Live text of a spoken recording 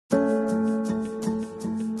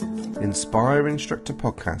Inspire Instructor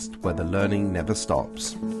Podcast, where the learning never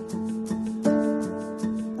stops.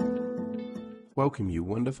 Welcome you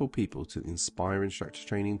wonderful people to the Inspire Instructor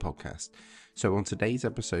Training Podcast. So on today's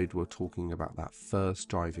episode, we're talking about that first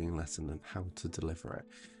driving lesson and how to deliver it.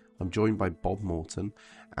 I'm joined by Bob Morton,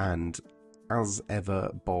 and as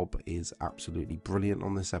ever, Bob is absolutely brilliant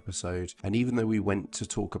on this episode. And even though we went to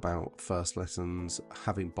talk about first lessons,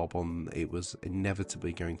 having Bob on, it was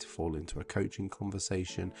inevitably going to fall into a coaching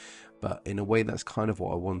conversation. But in a way, that's kind of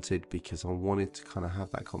what I wanted, because I wanted to kind of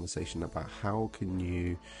have that conversation about how can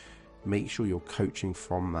you make sure you're coaching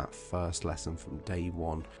from that first lesson from day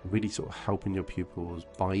one, really sort of helping your pupils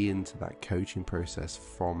buy into that coaching process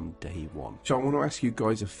from day one. So I want to ask you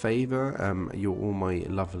guys a favor. You're all my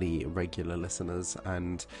lovely regular listeners,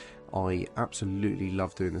 and I absolutely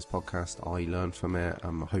love doing this podcast. I learn from it.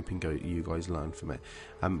 I'm hoping you guys learn from it.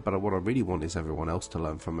 But what I really want is everyone else to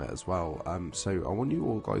learn from it as well. So I want you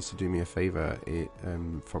all guys to do me a favor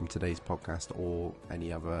from today's podcast or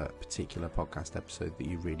any other particular podcast episode that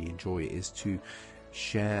you really enjoy, is to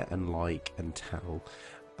share and like and tell.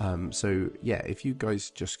 So yeah, if you guys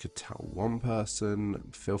just could tell one person,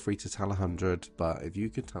 feel free to tell 100, but if you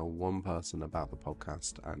could tell one person about the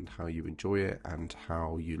podcast and how you enjoy it and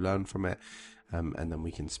how you learn from it, and then we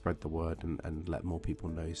can spread the word and let more people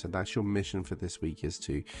know. So that's your mission for this week, is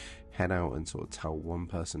to head out and sort of tell one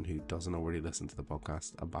person who doesn't already listen to the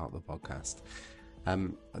podcast about the podcast.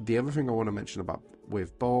 The other thing I want to mention about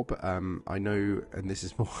with Bob, I know, and this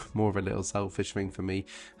is more of a little selfish thing for me,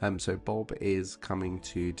 so Bob is coming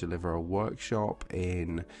to deliver a workshop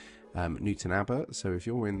in Newton Abbot. So if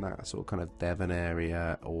you're in that sort of kind of Devon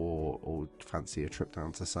area or fancy a trip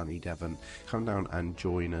down to sunny Devon, come down and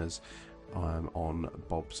join us on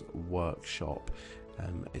Bob's workshop.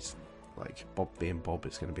 It's like Bob being Bob,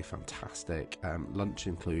 it's going to be fantastic. Lunch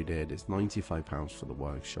included. It's £95 for the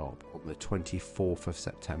workshop on the 24th of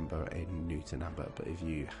September in Newton Abbot. But if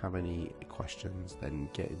you have any questions, then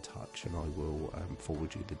get in touch and I will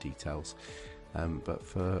forward you the details. But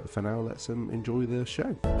for now, let's enjoy the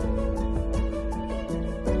show.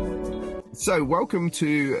 So welcome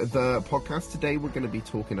to the podcast. Today we're going to be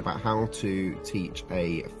talking about how to teach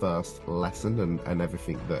a first lesson and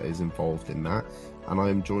everything that is involved in that. And I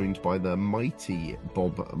am joined by the mighty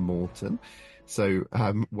Bob Morton. So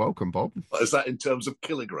welcome, Bob. Is that in terms of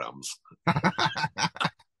kilograms?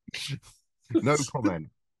 No comment.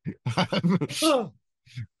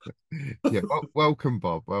 Yeah, welcome,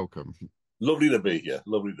 Bob. Welcome. Lovely to be here.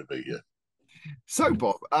 So,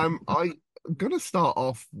 Bob, I'm going to start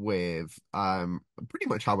off with pretty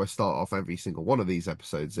much how I start off every single one of these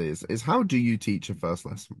episodes is how do you teach a first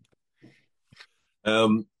lesson?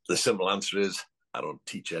 The simple answer is I don't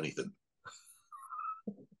teach anything.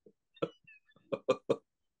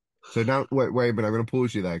 So now, wait a minute, I'm going to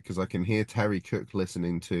pause you there because I can hear Terry Cook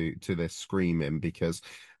listening to this screaming, because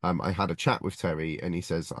I had a chat with Terry and he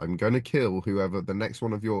says, I'm going to kill whoever the next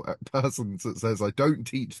one of your persons that says I don't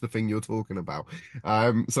teach the thing you're talking about.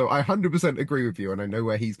 So I 100% agree with you, and I know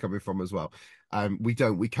where he's coming from as well. We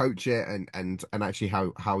coach it, and actually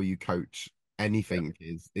how you coach anything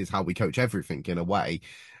is how we coach everything in a way.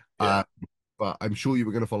 Yeah. But I'm sure you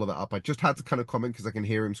were going to follow that up. I just had to kind of comment because I can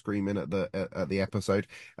hear him screaming at the episode.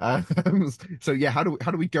 So yeah, how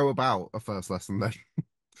do we go about a first lesson then?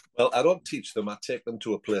 Well, I don't teach them. I take them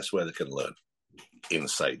to a place where they can learn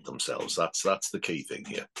inside themselves. That's the key thing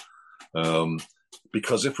here.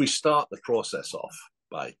 Because if we start the process off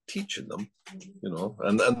by teaching them,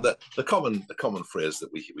 and the common phrase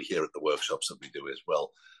that we hear at the workshops that we do is,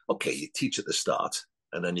 well, okay, you teach at the start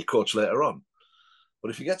and then you coach later on. But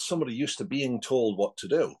if you get somebody used to being told what to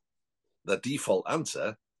do, the default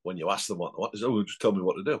answer when you ask them what is, oh, just tell me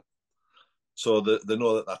what to do. So they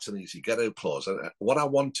know that that's an easy get-out clause. And what I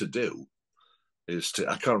want to do is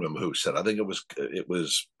I can't remember who said, I think it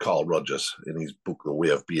was Carl Rogers in his book, The Way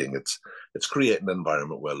of Being. It's create an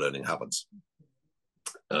environment where learning happens.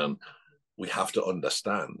 We have to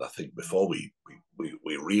understand, I think, before we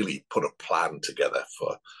really put a plan together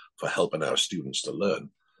for helping our students to learn,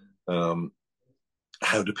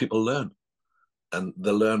 how do people learn? And they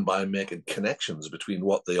learn by making connections between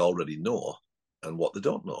what they already know and what they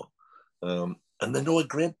don't know. And they know a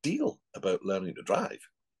great deal about learning to drive,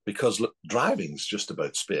 because driving is just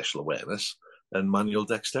about spatial awareness and manual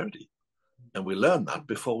dexterity. And we learn that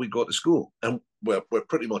before we go to school. And we're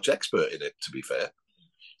pretty much expert in it, to be fair,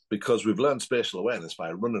 because we've learned spatial awareness by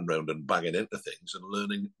running around and banging into things and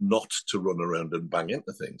learning not to run around and bang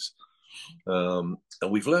into things. And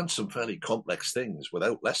we've learned some fairly complex things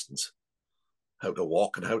without lessons, how to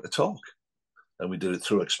walk and how to talk. And we did it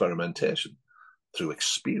through experimentation, through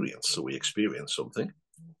experience. So we experience something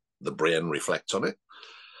the brain reflects on it,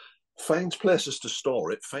 finds places to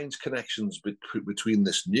store it, finds connections between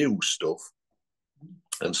this new stuff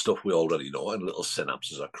and stuff we already know, and little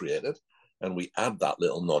synapses are created, and we add that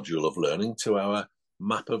little nodule of learning to our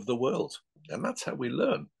map of the world. And that's how we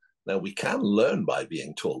learn. Now, we can learn by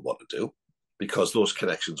being told what to do, because those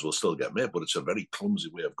connections will still get made, but it's a very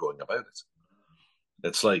clumsy way of going about it.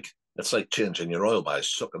 It's like changing your oil by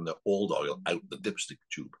sucking the old oil out the dipstick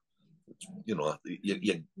tube. You know,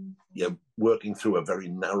 you're working through a very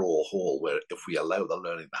narrow hole where if we allow the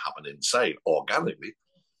learning to happen inside organically,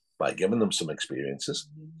 by giving them some experiences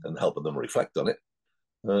and helping them reflect on it,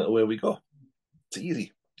 away we go. It's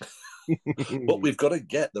easy. But we've got to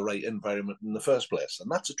get the right environment in the first place,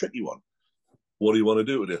 and that's a tricky one. What do you want to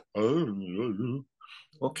do with it?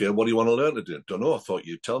 Okay, what do you want to learn to do? Don't know. I thought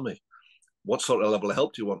you'd tell me. What sort of level of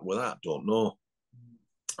help do you want with that? Don't know.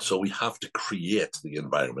 So we have to create the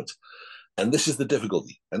environment. And this is the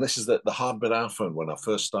difficulty. And this is the hard bit I found when I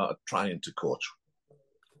first started trying to coach.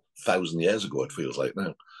 1,000 years ago, it feels like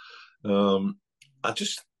now.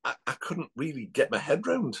 I couldn't really get my head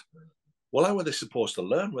round. Well, how are they supposed to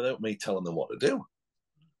learn without me telling them what to do?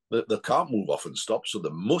 They can't move off and stop, so they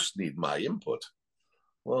must need my input.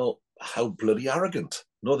 Well, how bloody arrogant.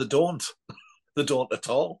 No, they don't. They don't at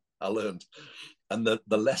all, I learned. And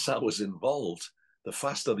the less I was involved, the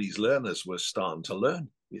faster these learners were starting to learn.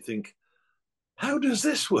 You think, how does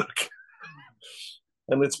this work?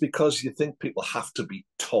 And it's because you think people have to be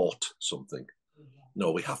taught something.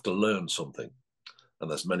 No, we have to learn something. And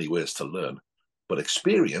there's many ways to learn. But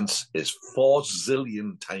experience is 4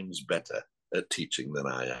 zillion times better at teaching than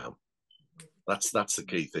I am. That's the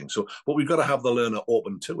key thing. So, but we've got to have the learner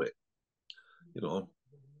open to it. You know,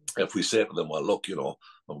 if we say to them, well, look, you know,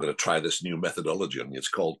 I'm going to try this new methodology and it's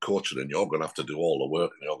called coaching and you're going to have to do all the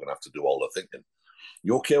work and you're going to have to do all the thinking.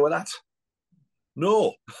 You okay with that?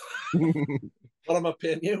 No. What am I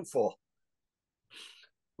paying you for?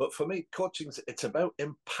 But for me, coaching, it's about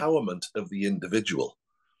empowerment of the individual.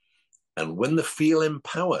 And when they feel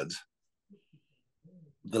empowered,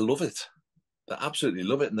 they love it. They absolutely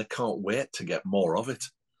love it and they can't wait to get more of it.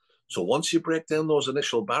 So once you break down those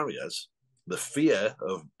initial barriers, the fear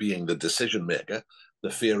of being the decision maker, the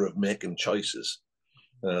fear of making choices,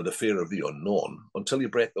 the fear of the unknown, until you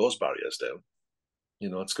break those barriers down, you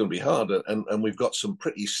know, it's going to be hard. And we've got some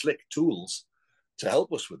pretty slick tools to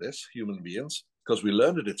help us with this, human beings, because we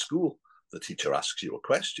learned it at school. The teacher asks you a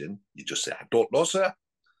question, you just say, I don't know, sir.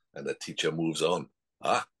 And the teacher moves on.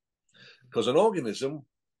 Because an organism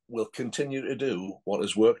will continue to do what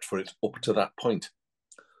has worked for it up to that point.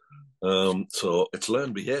 So it's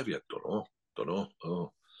learned behavior. Don't know.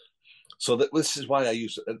 Oh. So this is why I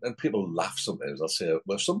use it. And people laugh sometimes. I'll say,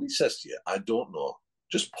 well, if somebody says to you, I don't know,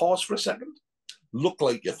 just pause for a second, look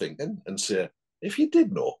like you're thinking and say, if you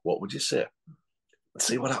did know, what would you say? And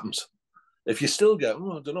see what happens. If you still go,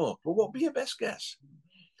 I don't know, but what would be your best guess?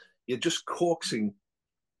 You're just coaxing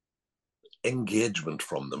engagement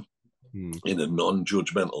from them in a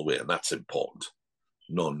non-judgmental way, and that's important.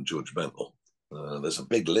 Non-judgmental. There's a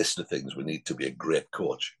big list of things we need to be a great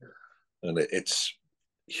coach, and it's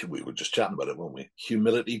we were just chatting about it, weren't we?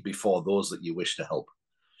 Humility before those that you wish to help.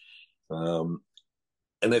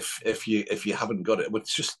 And if you haven't got it,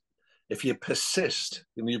 it's just if you persist,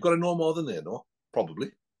 you know, you've got to know more than they know,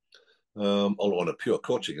 probably. Although in a pure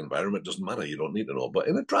coaching environment, it doesn't matter, you don't need to know. But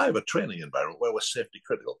in a driver training environment where we're safety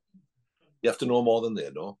critical, you have to know more than they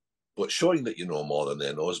know. But showing that you know more than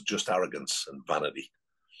they know is just arrogance and vanity.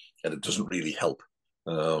 And it doesn't really help.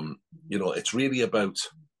 You know, it's really about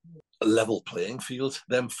a level playing field,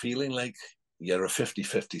 them feeling like you're a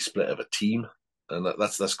 50-50 split of a team. And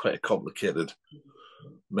that's quite a complicated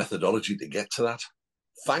methodology to get to that.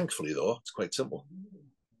 Thankfully, though, it's quite simple.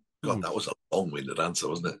 God, that was a long-winded answer,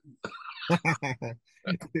 wasn't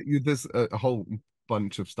it? There's a whole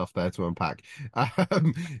bunch of stuff there to unpack.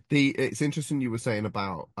 It's interesting you were saying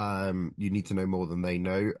about you need to know more than they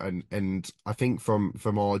know, and I think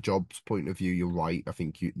from our job's point of view, you're right. I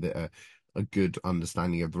think a good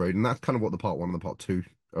understanding of the road, and that's kind of what the part 1 and the part 2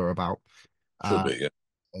 are about. Should be, yeah.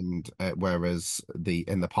 And whereas the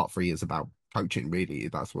part 3 is about coaching, really.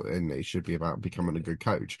 That's what, and it should be about becoming a good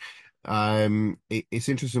coach. It's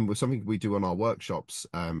interesting with something we do on our workshops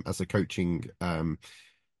as a coaching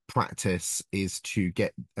practice is to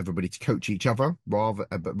get everybody to coach each other rather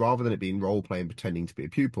than it being role playing pretending to be a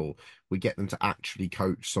pupil. We get them to actually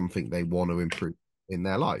coach something they want to improve in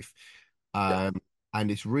their life. And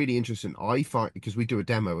it's really interesting. I find, because we do a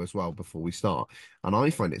demo as well before we start, and I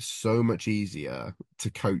find it so much easier to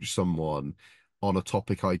coach someone on a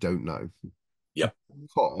topic I don't know. Yep.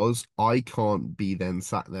 because I can't be then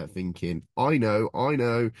sat there thinking, I know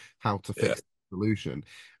how to Yeah. fix the solution.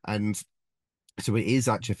 And so it is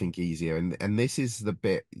actually, I think, easier. And this is the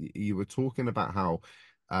bit you were talking about how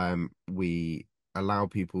we allow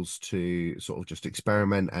peoples to sort of just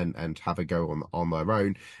experiment and have a go on their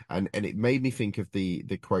own. And it made me think of the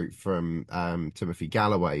quote from Timothy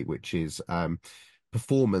Galloway, which is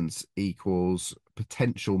performance equals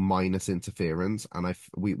potential minus interference. And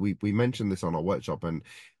we mentioned this on our workshop, and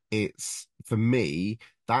it's for me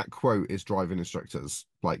that quote is driving instructors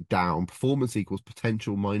like down. Performance equals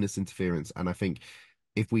potential minus interference, and I think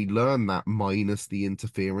if we learn that minus the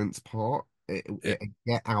interference part, Yeah.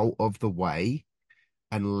 get out of the way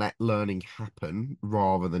and let learning happen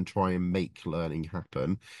rather than try and make learning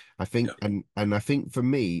happen. I think, Yeah. and I think for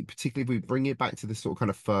me, particularly if we bring it back to this sort of kind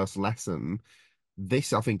of first lesson,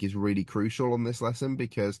 this I think is really crucial on this lesson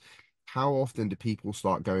because how often do people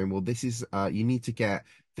start going, well, this is you need to get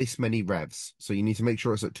this many revs, so you need to make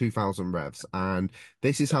sure it's at 2000 revs, and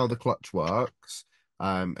this is how the clutch works,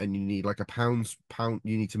 and you need like a pound,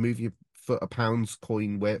 you need to move your foot a pound's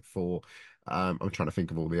coin width, or I'm trying to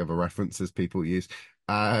think of all the other references people use,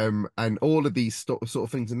 and all of these sort of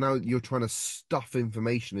things, and now you're trying to stuff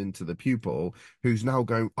information into the pupil who's now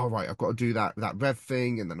going, all right, I've got to do that rev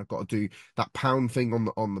thing, and then I've got to do that pound thing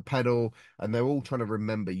on the pedal, and they're all trying to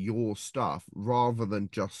remember your stuff rather than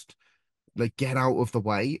just like get out of the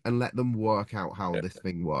way and let them work out how Yeah. this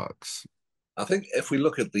thing works. I think if we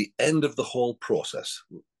look at the end of the whole process,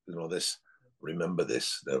 this, remember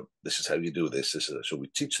this, this is how you do this. So we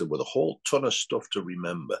teach them with a whole ton of stuff to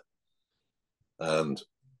remember. And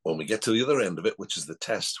when we get to the other end of it, which is the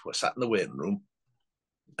test, we're sat in the waiting room.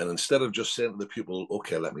 And instead of just saying to the pupil,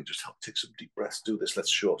 okay, let me just help take some deep breaths, do this, let's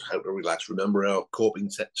show how to relax, remember our coping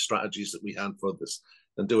strategies that we had for this,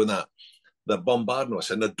 and doing that, they're bombarding us.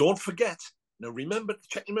 And now don't forget, now remember to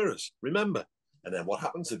check your mirrors, remember. And then what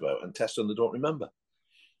happens? They go out and test and they don't remember.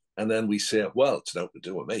 And then we say, well, it's nothing to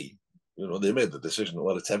do with me. They made the decision,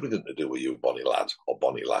 well, it's everything to do with you, bonny lad or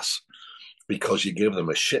bonny lass, because you gave them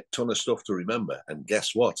a shit ton of stuff to remember. And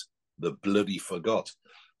guess what? They bloody forgot.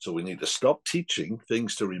 So we need to stop teaching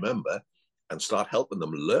things to remember and start helping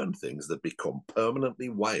them learn things that become permanently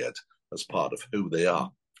wired as part of who they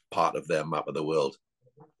are, part of their map of the world.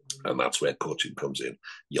 And that's where coaching comes in.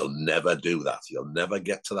 You'll never do that. You'll never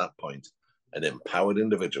get to that point. An empowered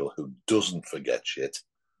individual who doesn't forget shit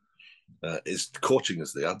is coaching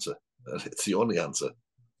is the answer. It's the only answer.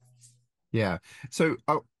 Yeah. So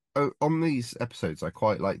on these episodes, I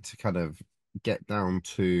quite like to kind of get down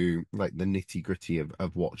to like the nitty gritty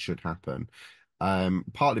of what should happen.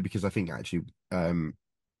 Partly because I think actually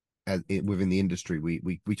within the industry,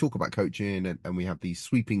 we talk about coaching and we have these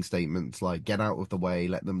sweeping statements like get out of the way,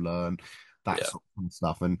 let them learn, that Yeah. sort of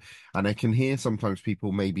stuff. And I can hear sometimes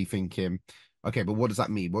people maybe thinking, okay, but what does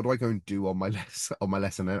that mean? What do I go and do on my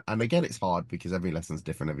lesson? And again, it's hard because every lesson's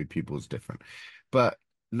different, every pupil's different. But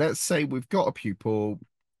let's say we've got a pupil,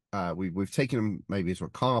 we've taken them maybe to a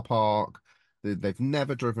car park. They've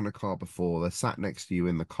never driven a car before. They're sat next to you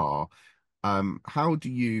in the car. How do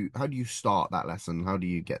you start that lesson? How do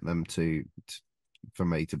you get them to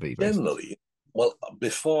from A to B, basically? Generally, well,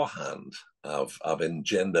 beforehand, I've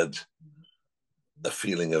engendered a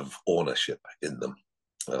feeling of ownership in them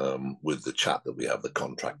with the chat that we have, the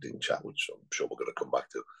contracting chat, which I'm sure we're going to come back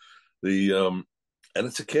to. And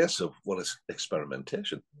it's a case of, well, it's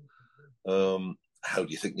experimentation. How do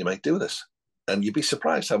you think you might do this? And you'd be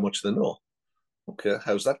surprised how much they know. Okay,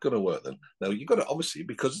 how's that going to work then? Now, you've got to, obviously,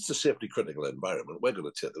 because it's a safety critical environment, we're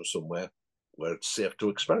going to take them somewhere where it's safe to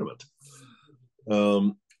experiment.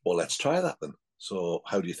 Well, let's try that then. So,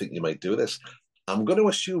 how do you think you might do this? I'm going to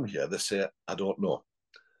assume here they say, I don't know.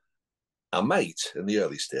 I might, in the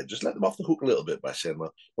early stages, let them off the hook a little bit by saying,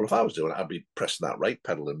 well, if I was doing it, I'd be pressing that right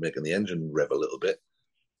pedal and making the engine rev a little bit,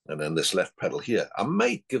 and then this left pedal here. I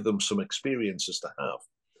might give them some experiences to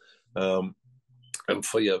have. And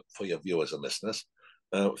for your viewers and listeners,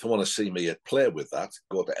 if you want to see me play with that,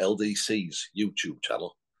 go to LDC's YouTube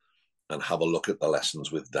channel and have a look at the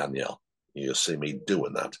lessons with Danielle. You'll see me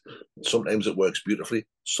doing that. Sometimes it works beautifully.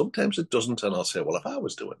 Sometimes it doesn't. And I'll say, well, if I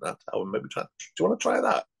was doing that, I would maybe try. Do you want to try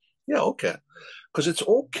that? Yeah, okay. Because it's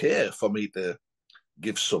okay for me to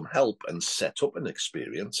give some help and set up an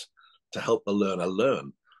experience to help the learner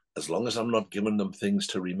learn, as long as I'm not giving them things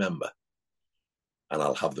to remember. And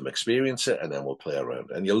I'll have them experience it, and then we'll play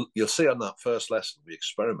around. And you'll see on that first lesson, we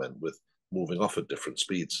experiment with moving off at different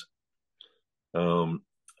speeds. And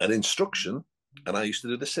instruction, and I used to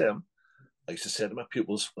do the same. I used to say to my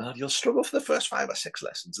pupils, well, you'll struggle for the first 5 or 6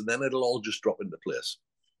 lessons, and then it'll all just drop into place.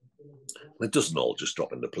 It doesn't all just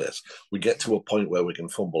drop into place. We get to a point where we can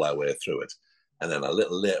fumble our way through it. And then a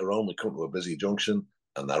little later on, we come to a busy junction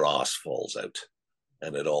and their arse falls out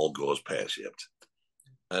and it all goes pear-shaped.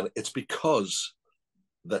 And it's because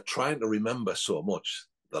they're trying to remember so much.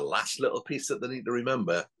 The last little piece that they need to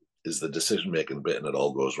remember is the decision-making bit, and it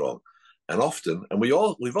all goes wrong. And often, and we've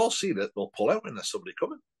all seen it, they'll pull out when there's somebody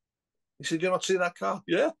coming. You said, "Do you not see that car?"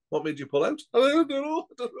 "Yeah." "What made you pull out?" "I don't know.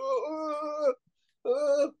 I don't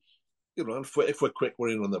know. You know, and if we're quick, we're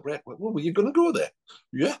in on the brake. Well, were you going to go there?"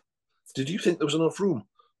 "Yeah." "Did you think there was enough room?"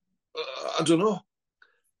 "I don't know."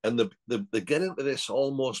 And they get into this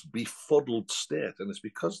almost befuddled state, and it's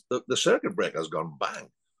because the circuit breaker's gone bang.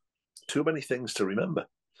 Too many things to remember.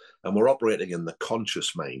 And we're operating in the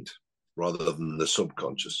conscious mind rather than the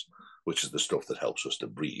subconscious, which is the stuff that helps us to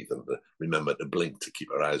breathe and to remember to blink to keep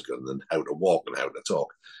our eyes going and how to walk and how to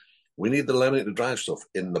talk. We need the learning to drive stuff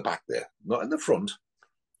in the back there, not in the front.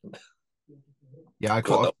 Yeah, I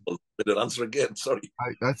quite an answer again. Sorry.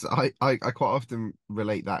 I quite often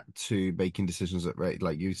relate that to making decisions at rate,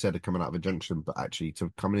 like you said, coming out of a junction, but actually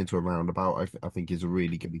to coming into a roundabout, I think is a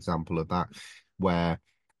really good example of that, where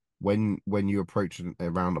when you approach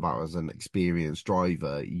a roundabout as an experienced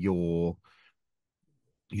driver, you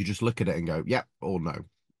just look at it and go, yep or no.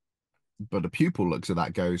 But a pupil looks at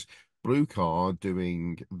that, goes, blue car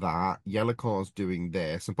doing that, yellow car's doing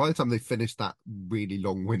this. And by the time they finish that really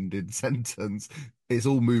long-winded sentence, it's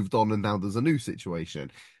all moved on and now there's a new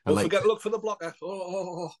situation. And Don't forget to look for the blocker.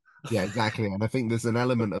 Oh. Yeah, exactly. And I think there's an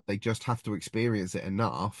element of they just have to experience it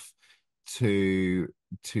enough to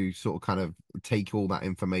sort of kind of take all that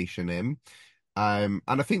information in. And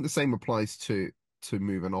I think the same applies to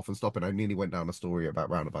moving off and stopping. I nearly went down a story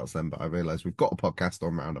about roundabouts then, but I realized we've got a podcast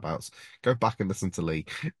on roundabouts. Go back and listen to Lee.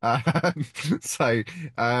 So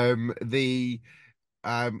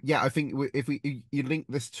yeah, I think if you link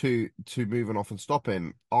this to moving off and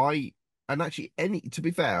stopping, and actually to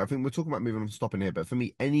be fair, I think we're talking about moving off and stopping here, but for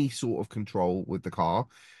me, any sort of control with the car,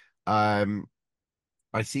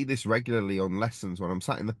 I see this regularly on lessons when I'm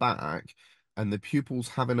sat in the back and the pupil's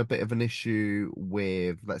having a bit of an issue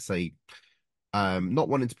with, let's say, not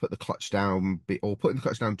wanting to put the clutch down or putting the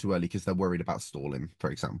clutch down too early because they're worried about stalling,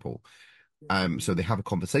 for example. So they have a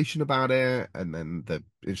conversation about it, and then the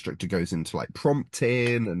instructor goes into like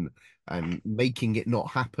prompting and making it not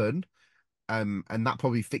happen. And that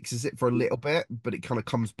probably fixes it for a little bit, but it kind of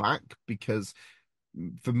comes back because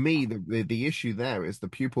for me, the issue there is the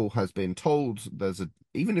pupil has been told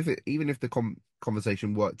even if the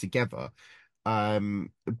conversation worked together,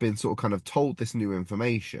 been sort of kind of told this new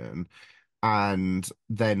information and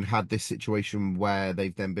then had this situation where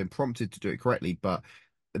they've then been prompted to do it correctly, but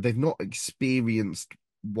they've not experienced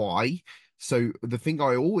why. So the thing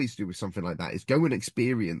I always do with something like that is go and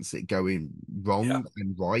experience it going wrong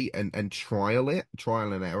and right and trial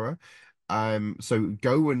and error. So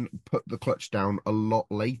go and put the clutch down a lot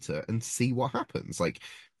later and see what happens. Like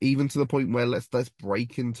even to the point where let's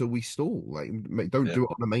brake until we stall. Like don't do it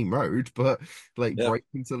on the main road, but like brake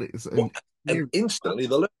until it's and instantly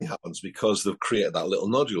the learning happens because they've created that little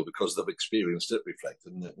nodule because they've experienced it,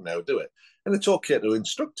 reflected, and now do it. And it's okay to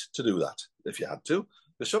instruct to do that if you had to.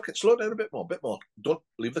 It's okay, slow down a bit more. Don't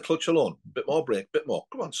leave the clutch alone. Bit more brake, bit more.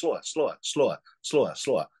 Come on, slower. Right,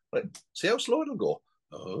 see how slow it'll go.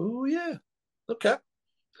 Oh yeah, okay.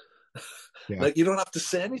 Like you don't have to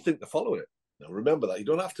say anything to follow it. Now remember that you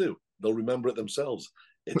don't have to. They'll remember it themselves.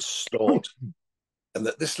 It's stored. And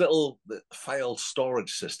that this little file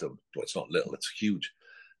storage system, well, it's not little, it's huge.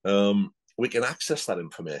 We can access that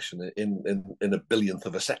information in a billionth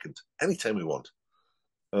of a second, anytime we want.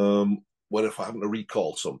 Where if I happen to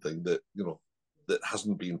recall something that, that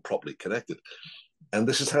hasn't been properly connected. And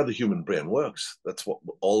this is how the human brain works. That's what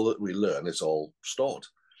all that we learn is all stored.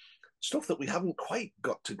 Stuff that we haven't quite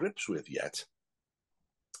got to grips with yet.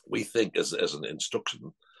 We think as an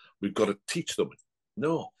instruction, we've got to teach them.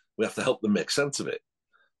 No, we have to help them make sense of it.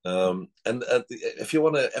 And if you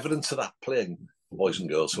want evidence of that playing, boys and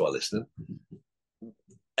girls who are listening,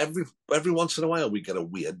 every once in a while we get a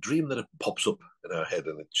weird dream that it pops up in our head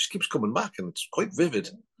and it just keeps coming back and it's quite vivid.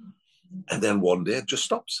 And then one day it just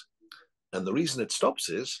stops. And the reason it stops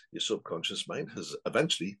is your subconscious mind has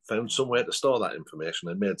eventually found somewhere to store that information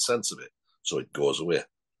and made sense of it. So it goes away.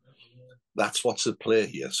 That's what's at play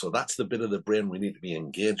here. So that's the bit of the brain we need to be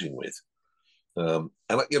engaging with. And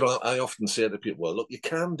I often say to people, well, look, you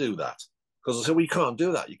can do that. Because I say, well, you can't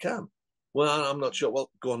do that. You can. Well, I'm not sure. Well,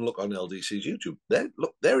 go and look on LDC's YouTube.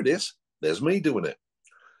 There it is. There's me doing it.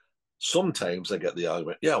 Sometimes I get the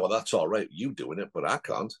argument, yeah, well, that's all right. You doing it, but I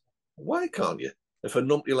can't. Why can't you? If a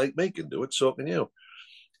numpty like me can do it, so can you.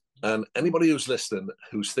 And anybody who's listening,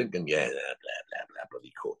 who's thinking, yeah, blah, blah, blah,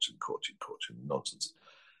 bloody coaching, nonsense.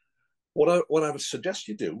 What I would suggest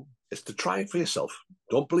you do is to try it for yourself.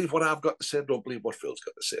 Don't believe what I've got to say. Don't believe what Phil's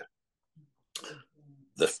got to say.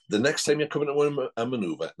 The next time you're coming to a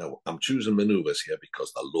maneuver, now I'm choosing maneuvers here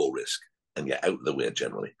because they're low risk and you're out of the way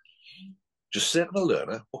generally. Just say to the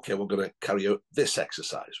learner, okay, we're going to carry out this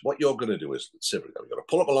exercise. What you're going to do is, you're going to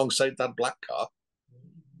pull up alongside that black car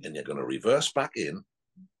and you're going to reverse back in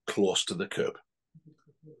close to the curb.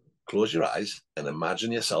 Close your eyes and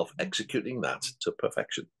imagine yourself executing that to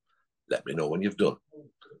perfection. Let me know when you've done.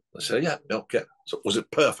 I say, yeah, okay. So was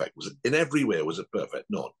it perfect? Was it in every way? Was it perfect?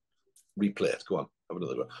 No. Replay it. Go on. Have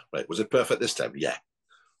another go. Right. Was it perfect this time? Yeah.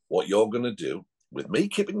 What you're going to do with me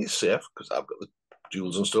keeping you safe, because I've got the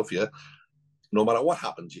jewels and stuff here, no matter what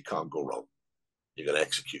happens, you can't go wrong. You're going to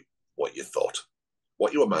execute what you thought,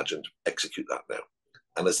 what you imagined, execute that now.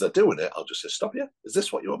 And as they're doing it, I'll just say, stop here. Is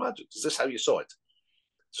this what you imagined? Is this how you saw it?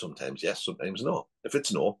 Sometimes yes, sometimes no. If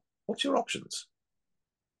it's no, what's your options?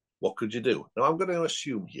 What could you do? Now, I'm going to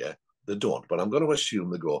assume here they don't, but I'm going to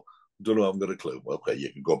assume they go, don't know, I've got a clue. Well, okay,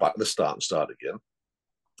 you could go back to the start and start again.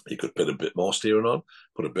 You could put a bit more steering on,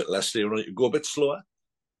 put a bit less steering on. You could go a bit slower.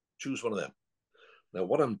 Choose one of them. Now,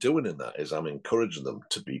 what I'm doing in that is I'm encouraging them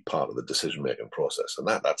to be part of the decision-making process. And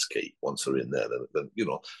that's key. Once they're in there, then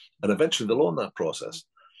and eventually they'll own that process.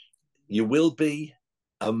 You will be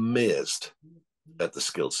amazed at the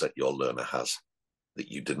skill set your learner has that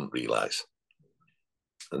you didn't realize.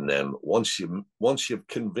 And then once you've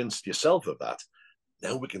convinced yourself of that,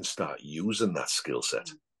 now we can start using that skill set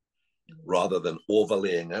rather than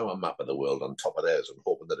overlaying our map of the world on top of theirs and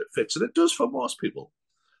hoping that it fits. And it does for most people.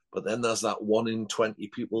 But then there's that 1 in 20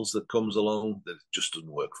 pupils that comes along that it just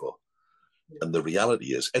doesn't work for. And the reality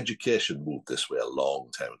is education moved this way a long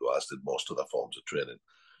time ago, as did most other forms of training.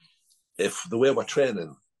 If the way we're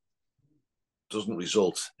training doesn't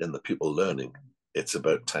result in the pupil learning, it's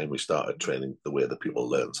about time we started training the way the pupil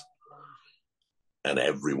learns. And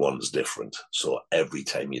everyone's different. So every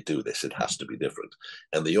time you do this, it has to be different.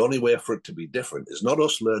 And the only way for it to be different is not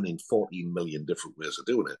us learning 14 million different ways of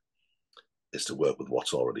doing it, is to work with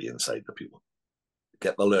what's already inside the pupil.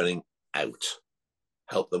 Get the learning out.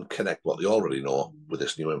 Help them connect what they already know with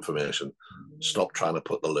this new information. Stop trying to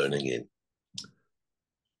put the learning in.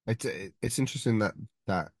 It's interesting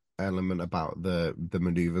that element about the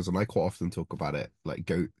maneuvers, and I quite often talk about it. Like,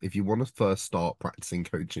 go if you want to first start practicing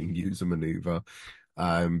coaching, use a maneuver,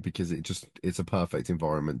 because it's a perfect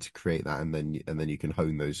environment to create that, and then you can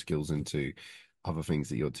hone those skills into other things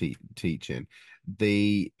that you're teaching,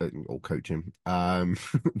 or coaching.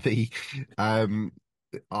 The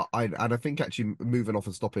I think actually moving off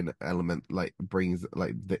and stopping element brings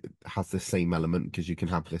has the same element because you can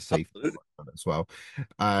have this safe as well.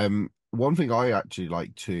 One thing I actually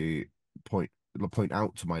like to point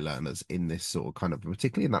out to my learners in this sort of kind of,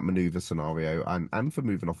 particularly in that maneuver scenario and for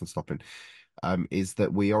moving off and stopping, is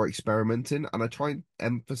that we are experimenting, and I try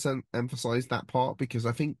and emphasize that part because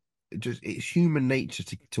I think it's human nature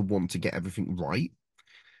to want to get everything right.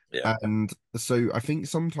 Yeah. And so I think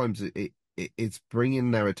sometimes it's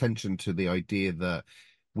bringing their attention to the idea that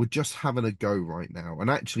we're just having a go right now. And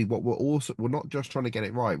actually, we're not just trying to get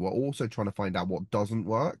it right. We're also trying to find out what doesn't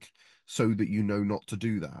work so that you know not to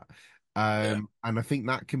do that. And I think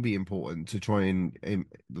that can be important to try and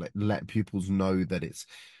let pupils know that it's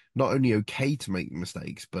not only okay to make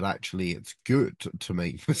mistakes, but actually it's good to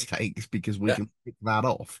make mistakes because we can pick that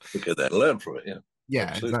off. Because they learn from it, yeah. Yeah,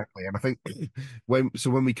 Absolutely. exactly. And I think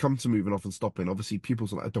when we come to moving off and stopping, obviously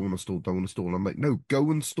pupils are like, I don't want to stall, don't want to stall. And I'm like, no,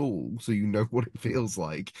 go and stall so you know what it feels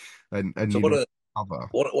like. And so you know cover.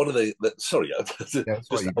 What are they? Sorry, Yeah,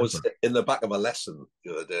 I was in the back of a lesson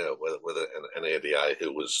the other day with an ADI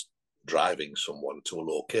who was driving someone to a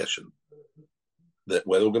location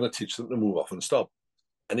where they were going to teach them to move off and stop.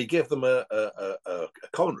 And he gave them a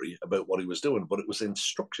commentary about what he was doing, but it was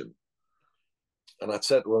instruction. And I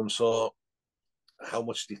said to him, so how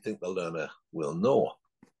much do you think the learner will know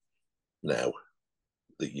now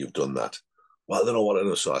that you've done that? Well, they don't want to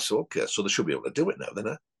know. So I said, okay, so they should be able to do it now,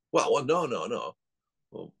 then. Well, no.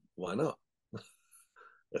 Well, why not?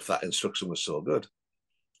 If that instruction was so good.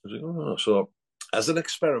 I was like, oh. So as an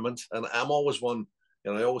experiment, and I'm always one,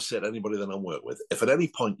 I always say to anybody that I'm working with, if at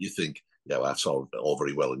any point you think, yeah, well, that's all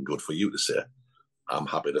very well and good for you to say, I'm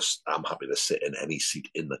happy to sit in any seat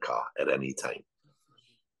in the car at any time.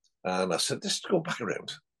 And I said, just go back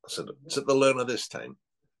around. I said, to the learner this time,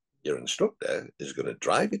 your instructor is going to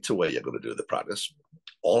drive you to where you're going to do the practice.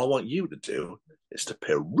 All I want you to do is to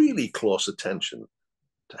pay really close attention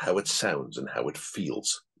to how it sounds and how it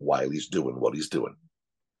feels while he's doing what he's doing.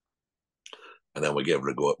 And then we gave her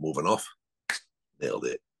a go at moving off. Nailed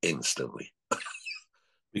it instantly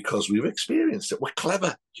because we've experienced it. We're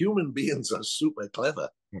clever. Human beings are super clever.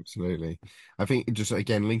 Absolutely. I think just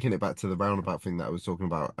again linking it back to the roundabout thing that I was talking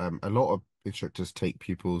about, a lot of instructors take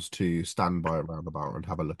pupils to stand by a roundabout and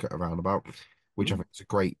have a look at a roundabout, which I think is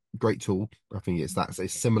a great tool. I think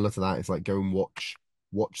it's similar to that. It's like go and watch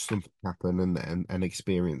something happen and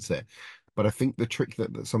experience it. But I think the trick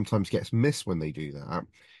that sometimes gets missed when they do that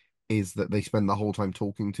is that they spend the whole time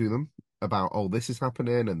talking to them about, oh, this is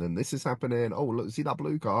happening and then this is happening. Oh, look, see that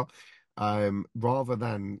blue car? Rather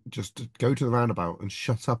than just go to the roundabout and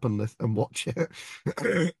shut up and listen and watch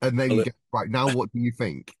it. And then you Well, go, right, now what do you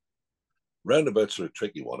think? roundabouts are a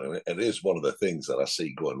tricky one, and it is one of the things that I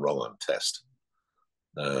see going wrong on test.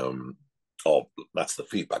 Or that's the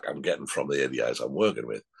feedback I'm getting from the ADIs I'm working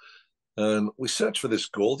with. And we search for this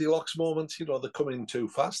Goldilocks moment. You know, they're coming too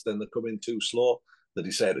fast, then they're coming too slow. They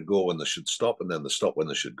decide to go when they should stop, and then they stop when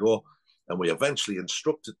they should go. And we eventually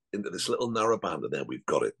instruct it into this little narrow band, and then we've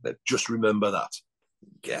got it. Now, just remember that.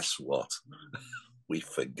 Guess what? We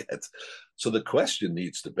forget. So the question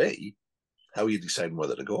needs to be, how are you deciding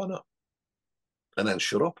whether to go or not? And then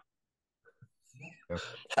shut up. Yeah.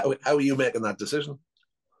 How are you making that decision?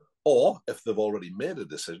 Or if they've already made a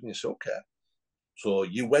decision, you say, okay. So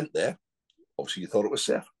you went there. Obviously, you thought it was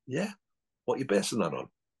safe. Yeah. What are you basing that on?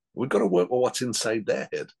 We've got to work with what's inside their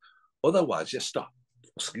head. Otherwise, you're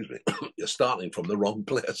starting from the wrong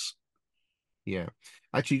place. Yeah.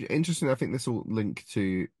 Actually, interesting. I think this will link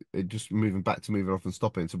to just moving off and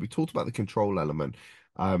stopping. So we talked about the control element,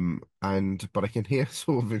 but I can hear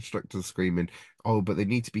sort of instructors screaming, "Oh, but they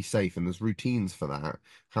need to be safe, and there's routines for that.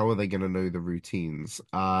 How are they going to know the routines?"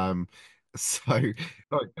 So can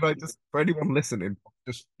I just for anyone listening,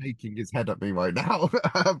 just shaking his head at me right now.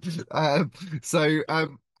 How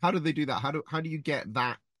do they do that? How do you get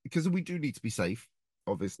that? Because we do need to be safe,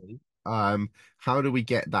 obviously. How do we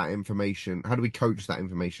get that information? How do we coach that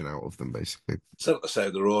information out of them, basically? Set at the side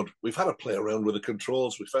of the road. We've had a play around with the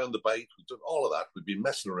controls. We found the bite. We've done all of that. We've been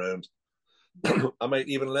messing around. I might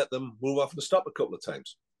even let them move off and stop a couple of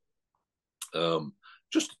times.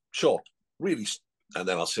 Just short, really. And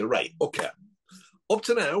then I'll say, right, okay. Up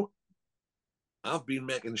to now, I've been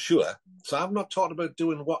making sure. So I've not talked about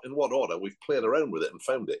doing what in what order. We've played around with it and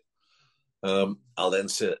found it. I'll then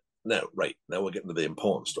say, now we're getting to the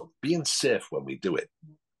important stuff. Being safe when we do it.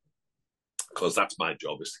 Because that's my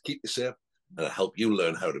job, is to keep you safe and help you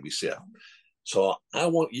learn how to be safe. So I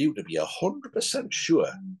want you to be 100% sure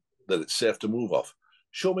that it's safe to move off.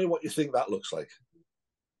 Show me what you think that looks like.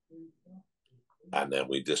 And then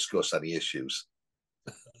we discuss any issues.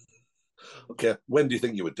 Okay, when do you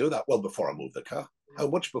think you would do that? Well, before I move the car. How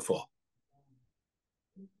much before?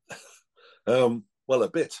 Well, a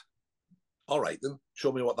bit. All right, then,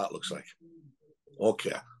 show me what that looks like.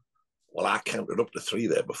 Okay. Well, I counted up to 3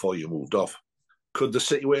 there before you moved off. Could the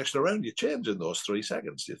situation around you change in those 3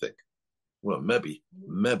 seconds, do you think? Well, maybe.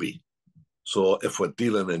 So if we're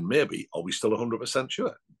dealing in maybe, are we still 100%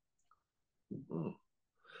 sure? Mm-hmm.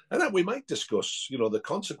 And then we might discuss, the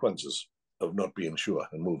consequences of not being sure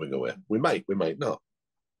and moving away. We might not.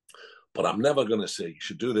 But I'm never going to say you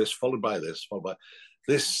should do this, followed by this, followed by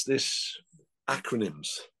this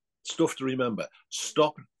acronyms, stuff to remember.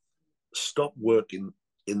 Stop working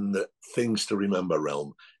in the things to remember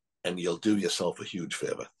realm, and you'll do yourself a huge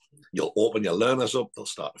favor. You'll open your learners up, they'll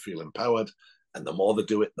start to feel empowered, and the more they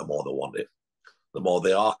do it, the more they want it. The more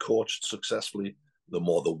they are coached successfully, the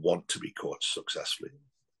more they want to be coached successfully.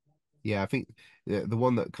 Yeah, I think the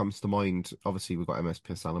one that comes to mind, obviously we've got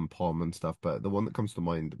MSPSL and POM and stuff, but the one that comes to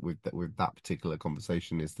mind with that particular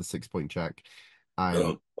conversation is the 6-point check.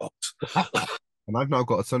 And, and I've now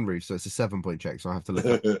got a sunroof, so it's a 7-point check, so I have to look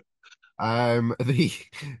at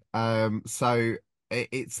so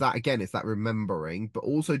it's that again, it's that remembering, but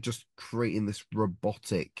also just creating this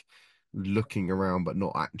robotic looking around but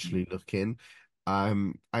not actually looking.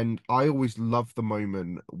 And I always love the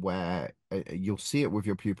moment where you'll see it with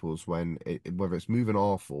your pupils when whether it's moving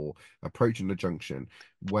off or approaching the junction,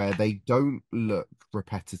 where they don't look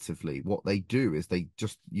repetitively. What they do is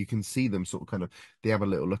you can see them sort of kind of, they have a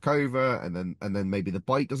little look over and then maybe the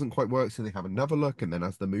bike doesn't quite work, so they have another look, and then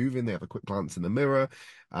as they're moving, they have a quick glance in the mirror.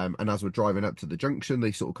 And as we're driving up to the junction,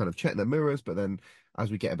 they sort of kind of check their mirrors, but then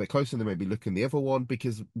as we get a bit closer, they maybe look in the other one,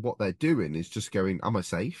 because what they're doing is just going, am I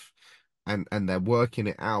safe? And they're working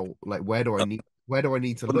it out, like where do I need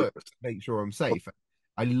to look to make sure I'm safe.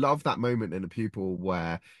 I love that moment in a pupil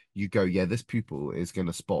where you go, yeah, this pupil is going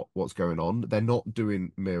to spot what's going on. They're not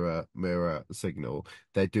doing mirror signal,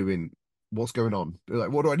 they're doing what's going on,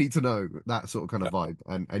 like what do I need to know, that sort of kind of vibe,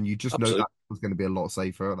 and you just know Absolutely. that was going to be a lot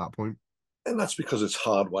safer at that point. And that's because it's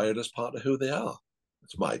hardwired as part of who they are.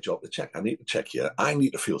 It's my job to check. I need to check here. I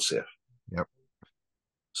need to feel safe. Yep.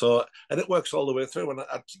 So, and it works all the way through. And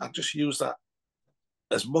I just use that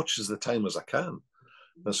as much as the time as I can.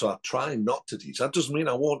 And so I try not to teach. That doesn't mean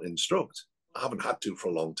I won't instruct. I haven't had to for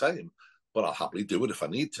a long time, but I'll happily do it if I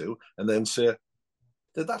need to. And then say,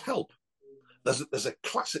 did that help? There's a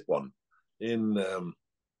classic one in,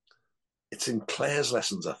 it's in Claire's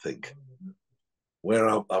lessons, I think, where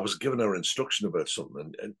I was giving her instruction about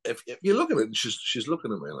something. And if you look at it, and she's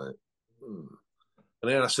looking at me like,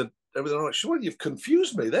 And then I said, everything all right? She said, well, you've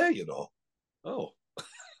confused me there, you know. Oh.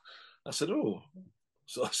 I said, oh.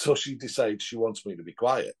 So she decides she wants me to be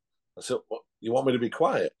quiet. I said, what, you want me to be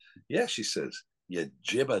quiet? Yeah, she says, your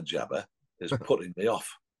jibber jabber is putting me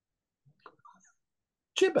off.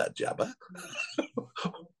 Jibber jabber?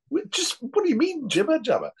 Just, what do you mean, jibber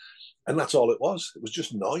jabber? And that's all it was. It was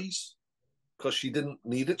just noise because she didn't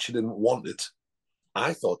need it. She didn't want it.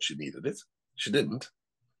 I thought she needed it. She didn't.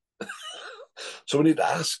 So we need to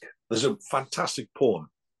ask. There's a fantastic poem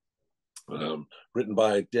written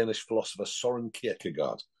by Danish philosopher Søren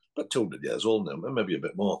Kierkegaard, about 200 years old now, maybe a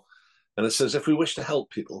bit more. And it says, if we wish to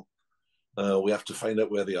help people, we have to find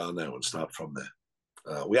out where they are now and start from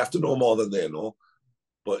there. We have to know more than they know,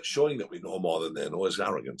 but showing that we know more than they know is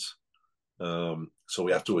arrogance. So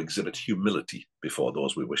we have to exhibit humility before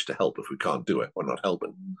those we wish to help. If we can't do it, we're not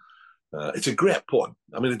helping. It's a great poem.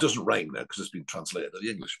 I mean, it doesn't rhyme now because it's been translated to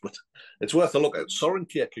the English, but it's worth a look at. Søren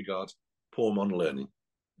Kierkegaard, poem on learning.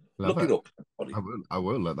 Look it up. I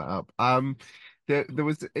will look that up. There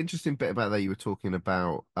was an interesting bit about that you were talking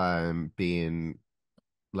about being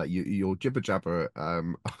like your jibber jabber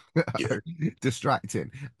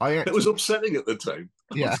distracting. It was upsetting at the time.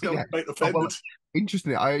 Yeah, I was quite offended. well,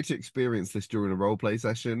 interestingly, I actually experienced this during a role play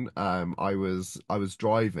session. I was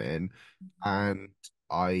driving, and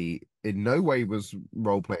I in no way was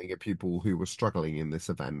role playing at people who were struggling in this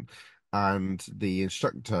event. And the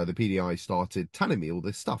instructor, the PDI, started telling me all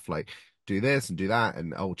this stuff like do this and do that,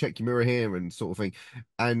 and I'll check your mirror here and sort of thing.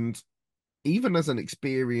 And even as an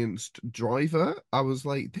experienced driver, I was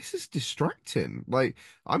like, this is distracting. Like,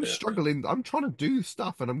 I'm struggling. I'm trying to do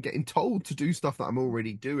stuff and I'm getting told to do stuff that I'm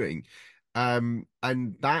already doing. And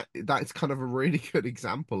that's kind of a really good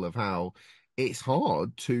example of how it's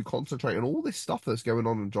hard to concentrate on all this stuff that's going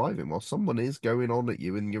on in driving while someone is going on at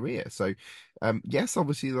you in your ear. So, yes,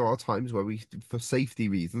 obviously there are times where we, for safety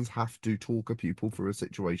reasons, have to talk a pupil through a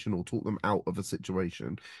situation or talk them out of a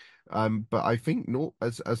situation. But I think not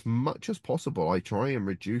as much as possible, I try and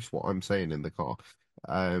reduce what I'm saying in the car,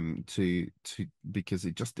 to because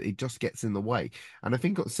it just gets in the way. And I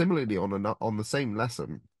think similarly on the same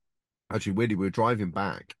lesson, actually, weirdly, we were driving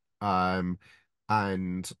back, and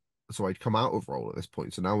so I'd come out of role at this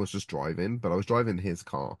point. So now I was just driving, but I was driving his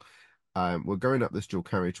car. We're going up this dual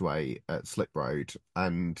carriageway at Slip Road,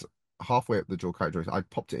 and halfway up the dual carriageway, I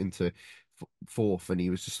popped it into fourth, and he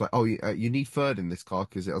was just like, "Oh, you need third in this car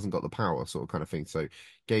because it hasn't got the power," sort of kind of thing. So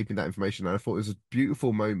gave me that information, and I thought it was a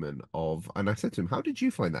beautiful moment and I said to him, "How did you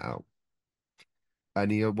find that out?"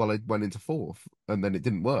 And he, well, I went into fourth, and then it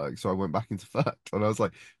didn't work, so I went back into third, and I was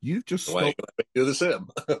like, "You've just Why do the same?"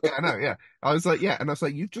 Yeah, I know, yeah. I was like, yeah, and I was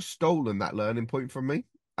like, "You've just stolen that learning point from me,"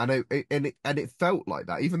 and it felt like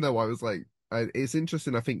that, even though I was like, it's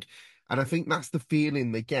interesting, I think, and I think that's the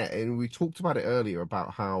feeling they get, and we talked about it earlier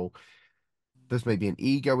about how there's maybe an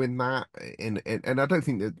ego in that, and I don't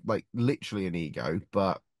think that like literally an ego,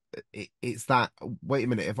 but it's that wait a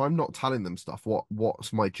minute, if I'm not telling them stuff,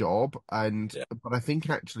 what's my job? And Yeah. but I think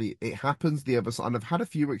actually it happens the other side, and I've had a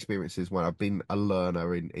few experiences where I've been a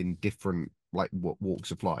learner in different like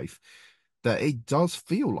walks of life, that it does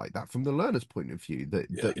feel like that from the learner's point of view,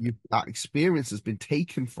 that experience has been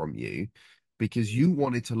taken from you because you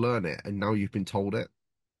wanted to learn it and now you've been told it.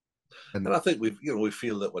 And I think we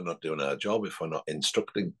feel that we're not doing our job if we're not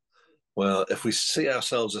instructing. Well, if we see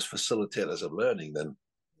ourselves as facilitators of learning, then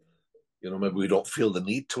maybe we don't feel the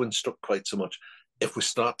need to instruct quite so much. If we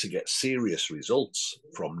start to get serious results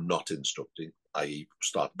from not instructing, i.e.,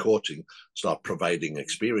 start coaching, start providing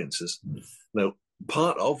experiences. Now,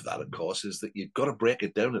 part of that, of course, is that you've got to break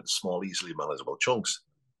it down into small, easily manageable chunks.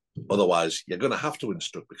 Otherwise, you're going to have to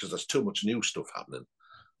instruct because there's too much new stuff happening.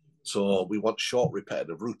 So we want short,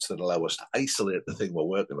 repetitive routes that allow us to isolate the thing we're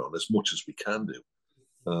working on as much as we can do.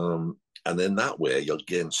 And then that way, you'll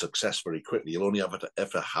gain success very quickly. You'll only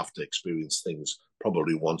ever have to experience things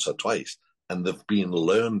probably once or twice. And they've been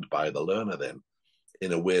learned by the learner then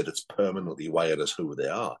in a way that's permanently wired as who they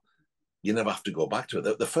are. You never have to go back to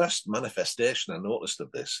it. The first manifestation I noticed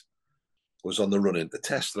of this was on the run into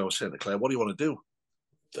test. And I was saying to Claire, what do you want to do?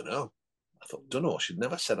 I don't know. I thought, don't know. She'd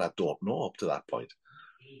never said I don't know up to that point.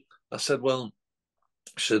 I said, well,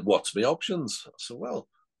 she said, what's my options? I said, well,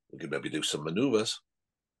 we could maybe do some manoeuvres.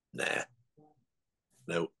 Nah.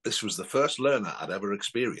 Now, this was the first learner I'd ever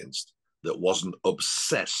experienced that wasn't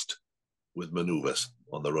obsessed with manoeuvres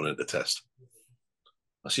on the run into test.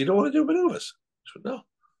 I said, you don't want to do manoeuvres? She said, no.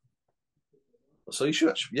 So you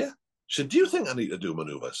should. Yeah. She said, do you think I need to do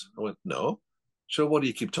manoeuvres? I went, no. So what do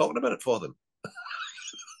you keep talking about it for then?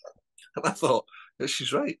 And I thought, yeah,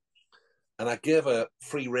 she's right. And I gave her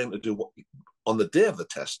free rein to do what, on the day of the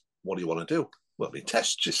test, what do you want to do? Well, my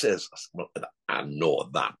test, she says, well, I know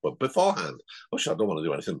that, but beforehand, well, I don't want to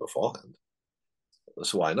do anything beforehand.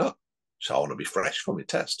 So why not? So I want to be fresh for my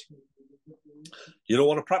test. You don't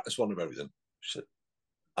want to practice one of everything? She said,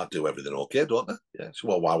 I do everything okay, don't I? Yeah. So,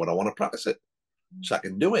 well, why would I want to practice it? So I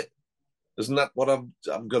can do it. Isn't that what I'm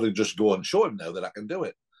going to just go and show him now that I can do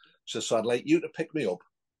it? She said, so I'd like you to pick me up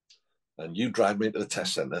and you drive me into the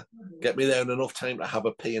test centre, get me there in enough time to have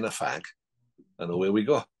a pee and a fag, and away we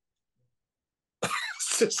go.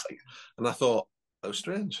 And I thought, how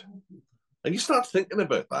strange. And you start thinking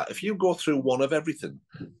about that. If you go through one of everything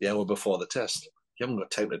the hour before the test, you haven't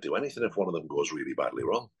got time to do anything if one of them goes really badly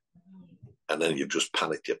wrong. And then you've just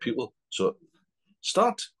panicked your pupil. So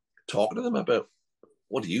start talking to them about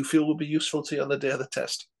what do you feel would be useful to you on the day of the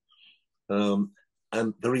test.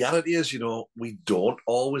 And the reality is, we don't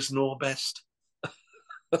always know best.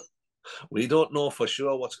 We don't know for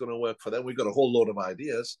sure what's going to work for them. We've got a whole load of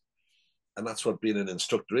ideas. And that's what being an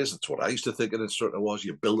instructor is. That's what I used to think an instructor was.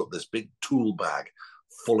 You build up this big tool bag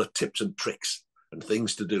full of tips and tricks and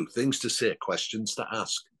things to do, things to say, questions to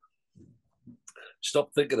ask.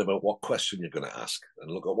 Stop thinking about what question you're going to ask and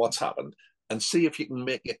look at what's happened and see if you can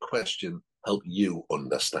make your question help you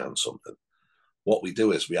understand something. What we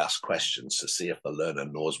do is we ask questions to see if the learner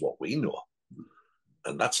knows what we know.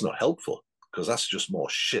 And that's not helpful because that's just more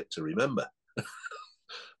shit to remember.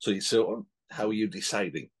 So you say, oh, how are you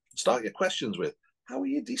deciding? Start your questions with, how are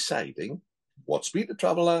you deciding what speed to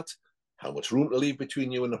travel at, how much room to leave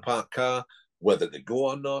between you and the parked car, whether to go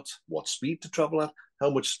or not, what speed to travel at, how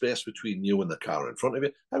much space between you and the car in front of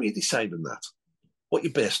you? How are you deciding that? What are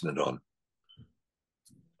you basing it on?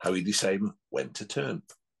 How are you deciding when to turn?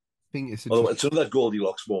 I think it's it's another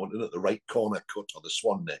Goldilocks moment, isn't it? The right corner cut or the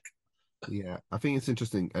swan neck. Yeah, I think it's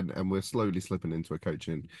interesting, and we're slowly slipping into a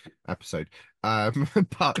coaching episode. But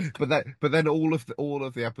then all of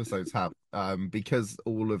the episodes have because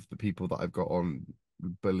all of the people that I've got on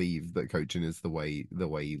believe that coaching is the way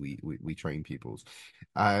we train pupils.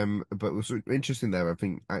 But what's interesting there, I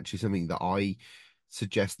think actually something that I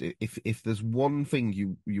suggest if there's one thing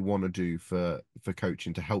you want to do for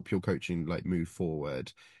coaching to help your coaching like move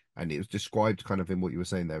forward, and it was described kind of in what you were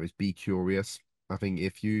saying there, is be curious. I think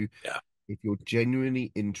if you're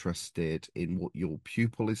genuinely interested in what your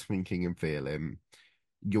pupil is thinking and feeling,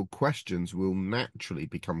 your questions will naturally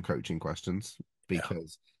become coaching questions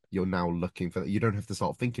because you're now looking for, you don't have to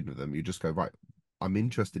start thinking of them. You just go, right, I'm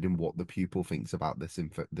interested in what the pupil thinks about this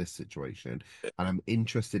situation, and I'm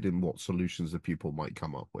interested in what solutions the pupil might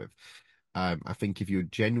come up with. I think if you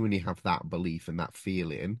genuinely have that belief and that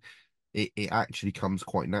feeling, it actually comes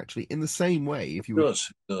quite naturally. In the same way, if you were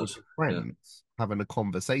with your friends having a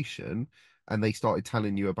conversation and they started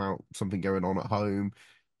telling you about something going on at home,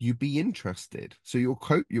 you'd be interested. So your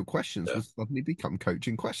questions would suddenly become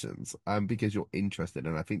coaching questions, because you're interested.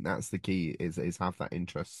 And I think that's the key is have that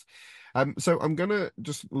interest. So I'm gonna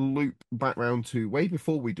just loop back round to way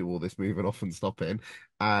before we do all this moving off and stopping,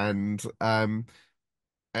 and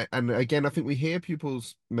again, I think we hear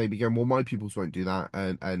pupils maybe going, well, my pupils won't do that,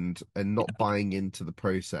 and not buying into the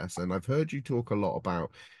process. And I've heard you talk a lot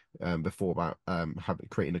about before about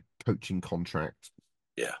creating a coaching contract.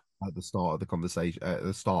 Yeah. At the start of the conversation, at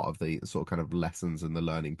the start of the sort of kind of lessons and the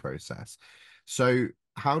learning process. So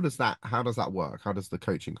how does that work? How does the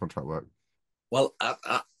coaching contract work? Well,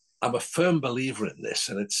 I'm a firm believer in this,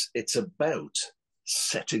 and it's about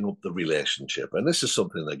setting up the relationship. And this is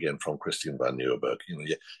something, again, from Christian van Nieuwburg.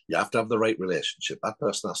 You have to have the right relationship. That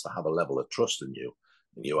person has to have a level of trust in you,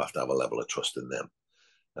 and you have to have a level of trust in them.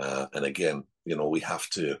 And again, we have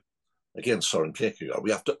to, again, Soren Kierkegaard,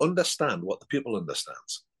 we have to understand what the pupil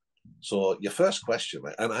understands. So your first question,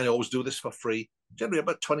 and I always do this for free, generally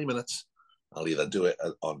about 20 minutes. I'll either do it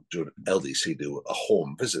on do LDC, do a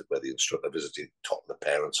home visit where the instructor visits you, talk to the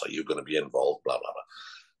parents, are you going to be involved, blah, blah, blah.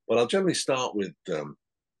 But I'll generally start with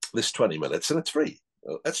this 20 minutes, and it's free.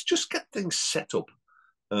 Let's just get things set up.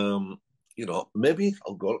 Maybe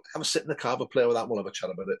I'll go have a sit in the car, play with that. We'll have a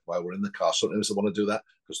chat about it while we're in the car. Sometimes I want to do that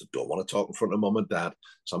because I don't want to talk in front of mum and dad.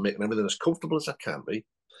 So I'm making everything as comfortable as I can be.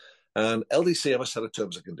 And LDC have a set of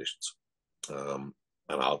terms and conditions. and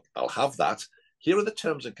I'll have that. Here are the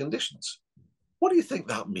terms and conditions. What do you think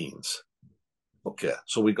that means? Okay,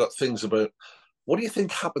 so we got things about what do you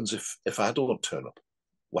think happens if I don't turn up?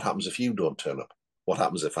 What happens if you don't turn up? What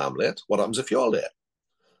happens if I'm late? What happens if you're late?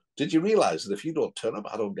 Did you realize that if you don't turn up,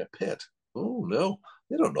 I don't get paid? Oh no,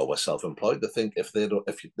 they don't know we're self-employed. They think if they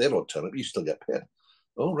don't turn up, you still get paid.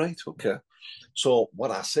 Oh right, okay. So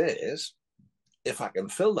what I say is, if I can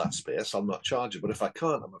fill that space, I'll not charge you. But if I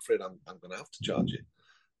can't, I'm afraid I'm going to have to charge you.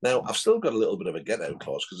 Now, I've still got a little bit of a get-out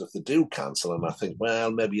clause because if they do cancel and I think, well,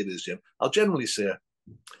 maybe it is, Jim, I'll generally say,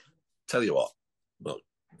 tell you what, look,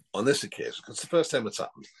 on this occasion, because it's the first time it's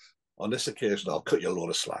happened, on this occasion, I'll cut you a load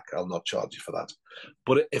of slack. I'll not charge you for that.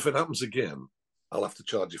 But if it happens again, I'll have to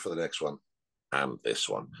charge you for the next one and this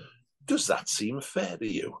one. Does that seem fair to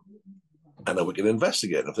you? And then we can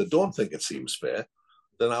investigate. If they don't think it seems fair,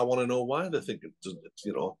 then I want to know why they think it doesn't,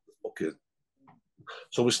 okay.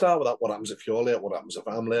 So we start with that. What happens if you're late? What happens if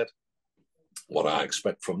I'm late? What I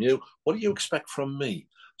expect from you? What do you expect from me?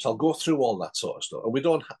 So I'll go through all that sort of stuff. And we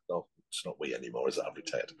don't have, no, it's not we anymore, is that I've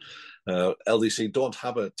retired. LDC don't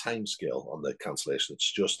have a time scale on the cancellation.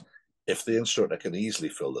 It's just if the instructor can easily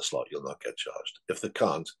fill the slot, you'll not get charged. If they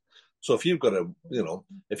can't, so if you've got a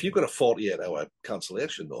 48-hour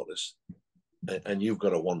cancellation notice and you've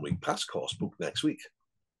got a 1 week pass course booked next week,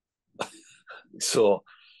 so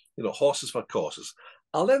horses for courses.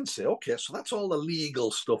 I'll then say, okay, so that's all the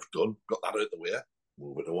legal stuff done. Got that out of the way.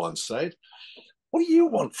 Move it to one side. What do you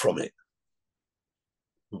want from it?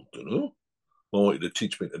 I don't know. I want you to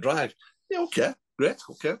teach me to drive. Yeah, okay, great,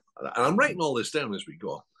 okay. And I'm writing all this down as we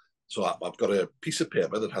go. So I've got a piece of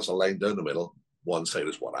paper that has a line down the middle. One side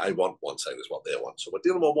is what I want, one side is what they want. So we're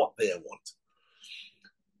dealing with what they want.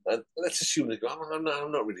 And let's assume they go, I'm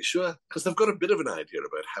not really sure, because they've got a bit of an idea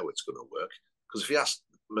about how it's going to work. Because if you ask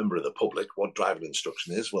a member of the public what driving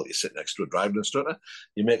instruction is, well, you sit next to a driving instructor,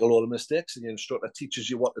 you make a lot of mistakes, and your instructor teaches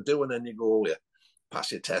you what to do, and then you go, yeah,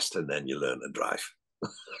 pass your test, and then you learn to drive.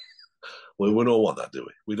 Well, we don't want that, do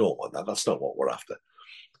we? We don't want that. That's not what we're after.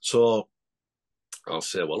 So I'll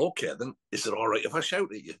say, well, okay, then is it all right if I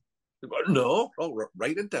shout at you? Go, no,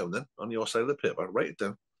 write it down then on your side of the paper. Write it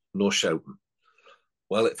down. No shouting.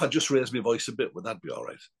 Well, if I just raise my voice a bit, would that be all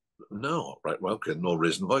right? No, right, well, okay, no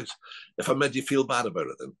raising voice. If I made you feel bad about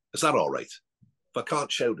it, then is that all right? If I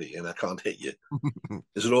can't shout at you and I can't hit you,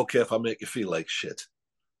 is it okay if I make you feel like shit?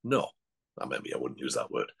 No. Maybe I wouldn't use that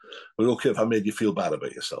word. But okay if I made you feel bad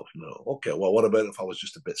about yourself? No. Okay, well, what about if I was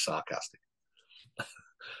just a bit sarcastic?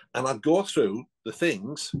 And I'd go through the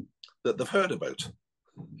things that they've heard about.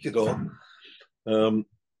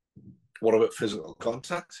 What about physical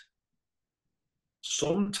contact?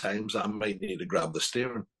 Sometimes I might need to grab the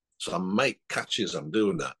steering. So I might catch you as I'm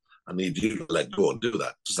doing that. I need you to let go and do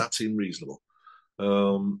that. Does that seem reasonable?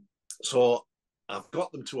 So I've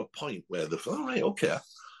got them to a point where they're, all right, okay.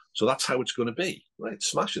 So that's how it's going to be, right?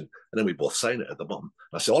 Smashing. And then we both sign it at the bottom.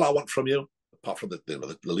 I say, all I want from you, apart from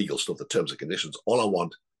the legal stuff, the terms and conditions, all I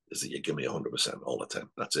want is that you give me 100% all the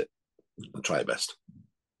time. That's it. And try your best.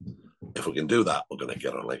 If we can do that, we're going to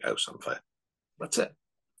get on like house on fire. That's it.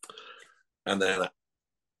 And then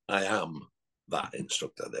I am that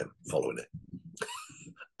instructor then following it.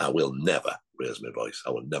 I will never raise my voice. I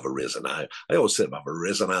will never raise an eye. I always say, if I ever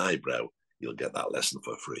raise an eyebrow, you'll get that lesson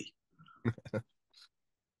for free.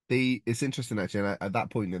 It's interesting actually, and at that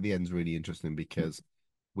point at the end is really interesting because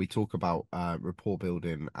we talk about rapport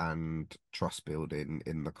building and trust building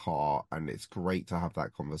in the car, and it's great to have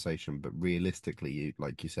that conversation. But realistically,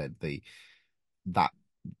 like you said, that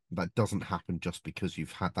doesn't happen just because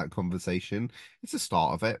you've had that conversation. It's the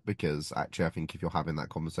start of it, because actually I think if you're having that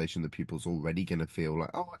conversation, the pupil's already going to feel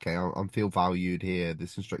like, oh, okay, I feel valued here.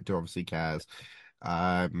 This instructor obviously cares.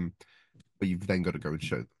 But you've then got to go and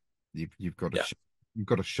show them. You've got to you've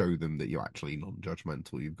got to show them that you're actually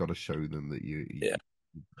non-judgmental. You've got to show them that you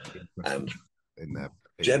and in their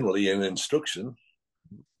generally in instruction,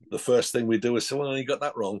 the first thing we do is say, well, you got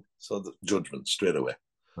that wrong. So the judgment straight away.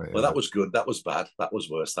 Right, well, that was good. That was bad. That was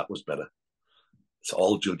worse. That was better. It's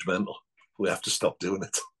all judgmental. We have to stop doing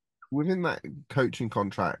it. Within that coaching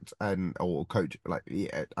contract or coach,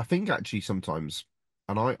 I think actually sometimes,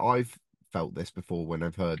 and I've felt this before when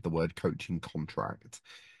I've heard the word coaching contract,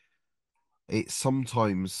 it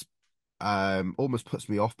sometimes almost puts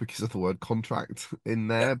me off because of the word contract in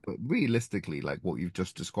there. Yeah. But realistically, like what you've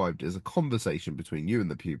just described is a conversation between you and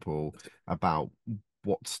the pupil about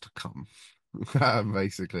what's to come.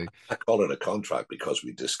 Basically, I call it a contract because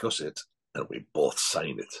we discuss it and we both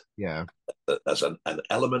sign it. Yeah, there's an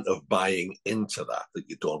element of buying into that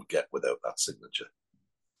you don't get without that signature.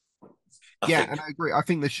 I Yeah, think and I agree. I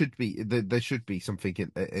think there should be something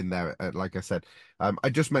in there. Like I said, I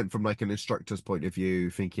just meant from like an instructor's point of view,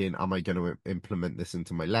 thinking, am I going to implement this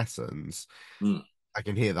into my lessons? mm, I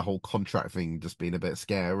can hear the whole contract thing just being a bit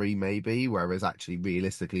scary, maybe. Whereas actually,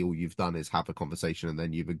 realistically, all you've done is have a conversation and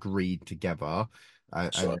then you've agreed together.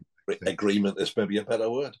 so And agreement is maybe a better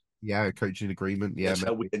word. yeah, coaching agreement. Yeah, It's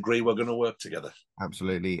how we maybe. agree we're going to work together.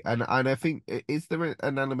 Absolutely. And I think is there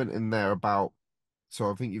an element in there about so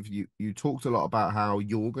I think you talked a lot about how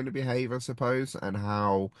you're going to behave, I suppose, and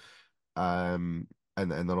how and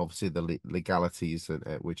then obviously the legalities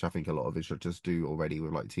which I think a lot of instructors do already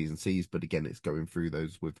with like T's and C's, but again it's going through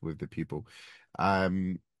those with the pupil.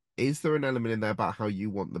 Um is there an element in there about how you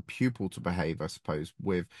want the pupil to behave, I suppose,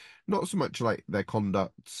 with not so much like their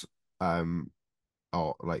conduct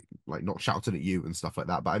or like not shouting at you and stuff like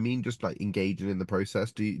that, but I mean just like engaging in the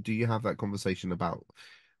process. Do you have that conversation about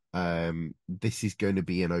this is going to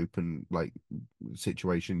be an open like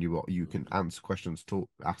situation, you can answer questions, talk,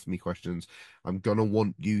 ask me questions. I'm gonna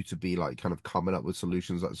want you to be like kind of coming up with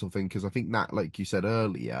solutions, that sort of thing, because I think that, like you said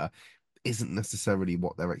earlier, isn't necessarily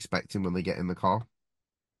what they're expecting when they get in the car.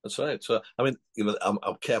 That's right. So, I mean, I'm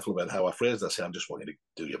careful about how I phrase that. I say, I just want you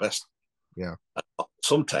to do your best. Yeah.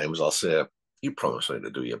 Sometimes I'll say, you promised me to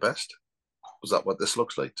do your best. Was that what this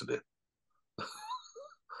looks like today?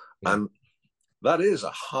 Yeah. And that is a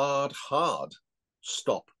hard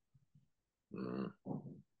stop.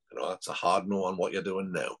 That's a hard no on what you're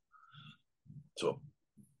doing now. So,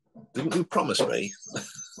 didn't you promise me?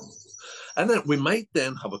 And then we might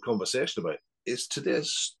then have a conversation about, is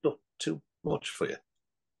today's stuff too much for you?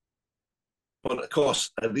 But of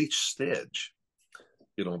course, at each stage,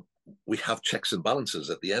 we have checks and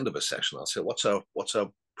balances at the end of a session. I'll say, what's our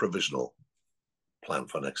provisional plan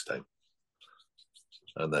for next time?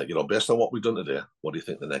 And based on what we've done today, what do you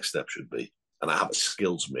think the next step should be? And I have a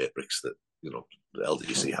skills matrix that the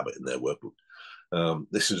LDC have it in their workbook.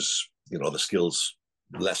 This is the skills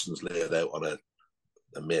lessons laid out on a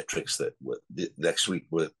matrix that next week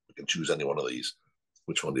we can choose any one of these.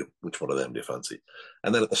 Which one of them do you fancy?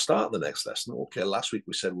 And then at the start of the next lesson, okay, last week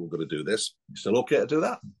we said we were going to do this. Still okay to do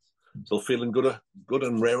that? Still feeling good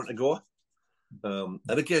and raring to go? And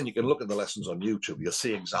again, you can look at the lessons on YouTube. You'll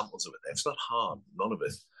see examples of it. It's not hard, none of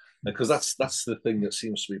it, because that's the thing that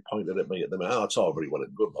seems to be pointed at me at the moment. Oh, it's all very well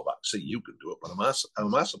and good, Bob. I see you can do it, but how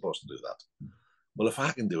am I supposed to do that? Well, if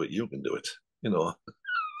I can do it, you can do it.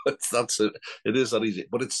 That's it. It is that easy,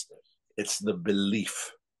 but it's the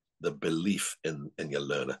belief in your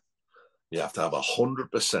learner. You have to have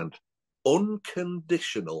 100%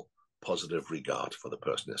 unconditional positive regard for the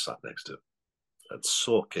person you're sat next to. That's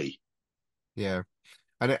so key. Yeah.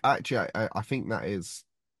 And actually, I think that is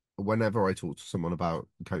whenever I talk to someone about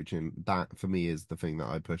coaching, that for me is the thing that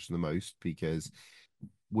I push the most, because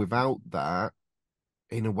without that,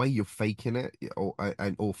 in a way, you're faking it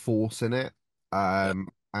or forcing it. Yeah,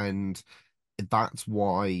 And that's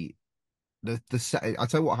why I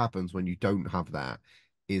tell you what happens when you don't have that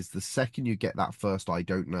is the second you get that first I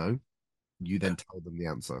don't know, you yeah. then tell them the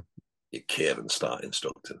answer. You care and start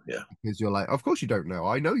instructing. Yeah, Because you're like, of course you don't know.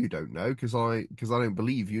 I know you don't know because I don't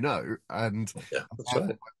believe you know, and yeah. That's therefore right. I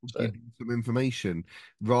will That's give right. you some information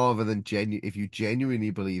rather than if you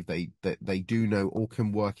genuinely believe that they do know or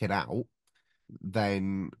can work it out,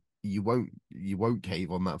 then you won't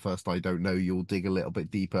cave on that first I don't know. You'll dig a little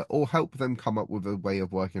bit deeper or help them come up with a way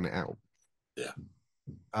of working it out. Yeah,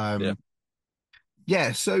 yeah. Um,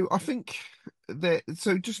 Yeah, so I think that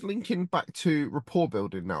just linking back to rapport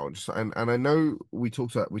building now, and I know we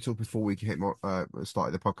talked before we came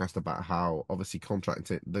started the podcast about how obviously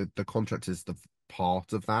the contract is the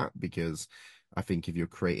part of that, because I think if you're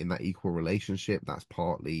creating that equal relationship, that's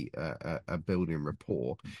partly a building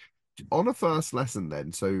rapport. On a first lesson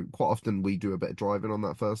then, so quite often we do a bit of driving on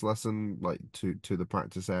that first lesson, like to the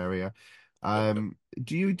practice area.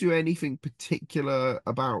 Do you do anything particular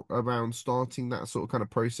about around starting that sort of kind of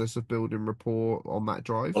process of building rapport on that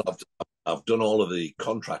drive? Well, I've done all of the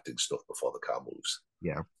contracting stuff before the car moves,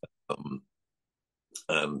 Yeah, um,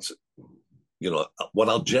 and what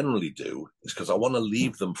I'll generally do is, because I want to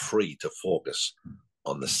leave them free to focus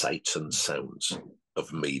on the sights and sounds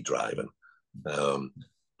of me driving. Um,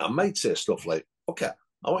 I might say stuff like, okay,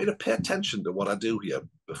 I want you to pay attention to what I do here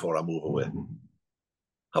before I move away.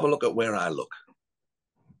 Have a look at where I look.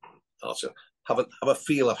 Also, have a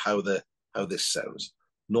feel of how this sounds.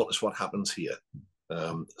 Notice what happens here.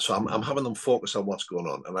 So I'm having them focus on what's going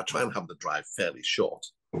on, and I try and have the drive fairly short.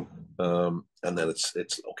 And then it's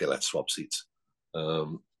okay. Let's swap seats.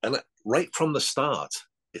 And right from the start,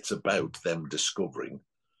 it's about them discovering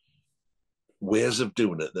ways of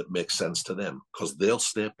doing it that make sense to them, because they'll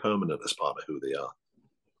stay permanent as part of who they are.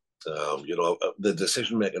 The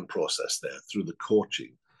decision-making process there through the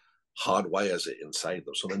coaching hardwires it inside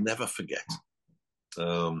them, so they never forget.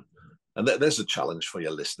 And there's a challenge for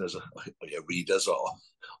your listeners, or your readers,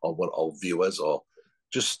 or viewers, or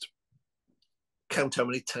just count how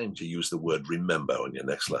many times you use the word remember on your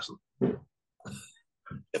next lesson.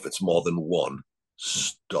 If it's more than one,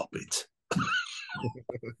 stop it.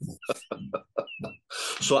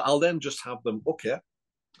 So I'll then just have them, okay,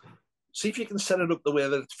 see if you can set it up the way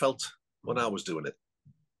that it felt when I was doing it.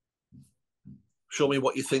 Show me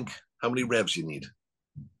what you think, how many revs you need.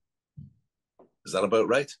 Is that about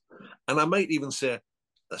right? And I might even say,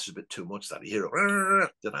 that's a bit too much, that hero.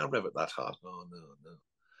 Did I rev it that hard? Oh,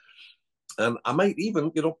 no. And I might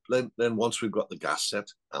even, then once we've got the gas set,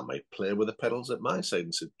 I might play with the pedals at my side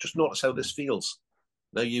and say, just notice how this feels.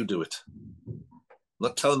 Now you do it. I'm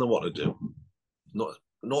not telling them what to do.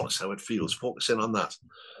 Notice how it feels. Focus in on that.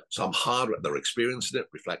 So I'm they're experiencing it,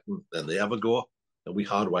 reflecting, then they have a go, and we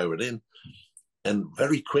hardwire it in. And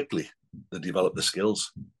very quickly, they develop the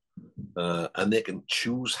skills. And they can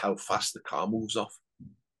choose how fast the car moves off.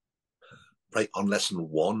 Right, on lesson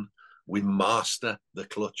 1, we master the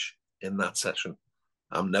clutch in that session.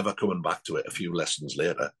 I'm never coming back to it a few lessons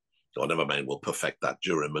later. Oh, never mind, we'll perfect that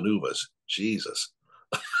during maneuvers. Jesus.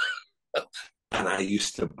 And I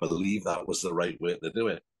used to believe that was the right way to do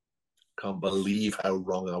it. Can't believe how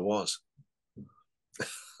wrong I was.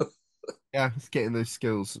 Yeah, it's getting those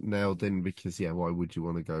skills nailed in, because why would you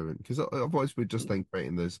want to go? Because otherwise we're just then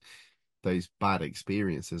creating those bad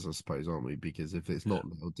experiences, I suppose, aren't we? Because if it's not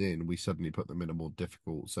nailed in, we suddenly put them in a more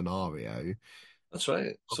difficult scenario. That's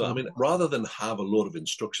right. So, I mean, rather than have a load of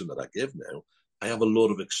instruction that I give now, I have a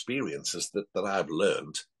load of experiences that I've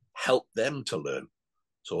learned, help them to learn.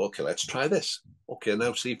 So, okay, let's try this. Okay,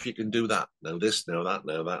 now see if you can do that. Now this, now that,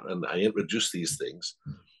 now that. And I introduce these things,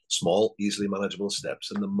 small, easily manageable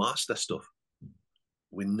steps, and the master stuff.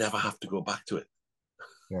 We never have to go back to it.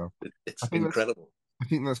 Yeah. It's incredible. I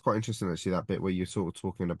think that's quite interesting, actually, that bit where you're sort of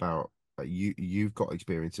talking about you've got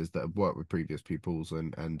experiences that have worked with previous pupils,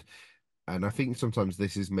 and I think sometimes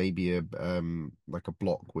this is maybe a like a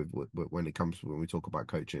block with when it comes to when we talk about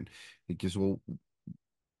coaching, because, well,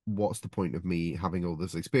 what's the point of me having all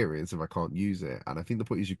this experience if I can't use it? And I think the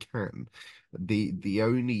point is you can. The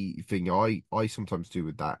only thing I sometimes do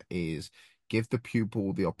with that is give the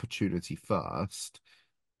pupil the opportunity first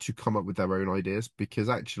to come up with their own ideas, because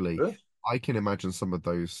actually I can imagine some of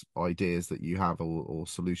those ideas that you have, or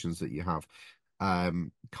solutions that you have,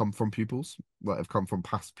 come from pupils, like have come from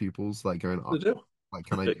past pupils, like going, like,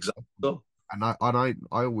 can I exactly so. And I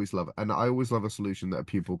always love it. And I always love a solution that a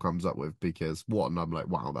pupil comes up with, because one, I'm like,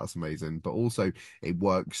 wow, that's amazing. But also it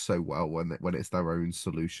works so well when it's their own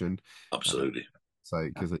solution. Absolutely. So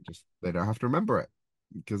because they don't have to remember it,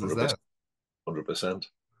 because it's there. 100%.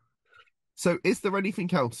 So is there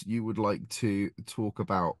anything else you would like to talk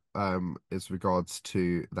about as regards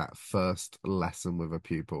to that first lesson with a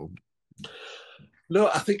pupil? No,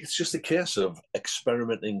 I think it's just a case of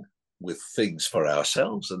experimenting with things for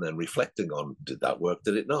ourselves and then reflecting on, did that work,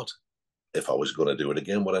 did it not? If I was going to do it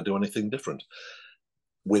again, would I do anything different?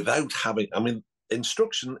 Without having, I mean,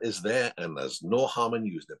 instruction is there and there's no harm in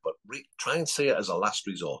using it, but try and see it as a last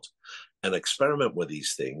resort and experiment with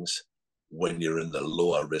these things when you're in the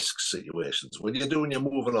lower risk situations. When you're doing your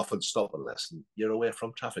moving off and stopping lesson, you're away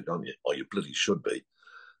from traffic, aren't you? Or you bloody should be.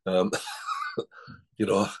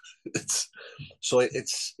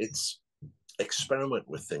 It's experiment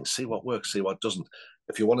with things, see what works, see what doesn't.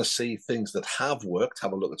 If you want to see things that have worked,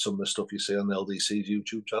 have a look at some of the stuff you see on the LDC's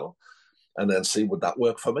YouTube channel, and then see, would that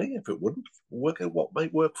work for me? If it wouldn't, work out what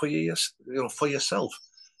might work for you, for yourself.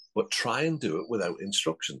 But try and do it without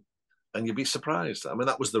instruction, and you'd be surprised. I mean,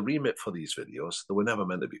 that was the remit for these videos. They were never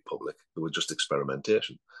meant to be public. They were just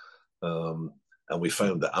experimentation. And we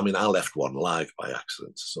found that, I mean, I left one live by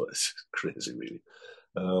accident, so it's crazy, really.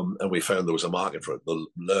 And we found there was a market for it. The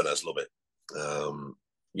learners love it.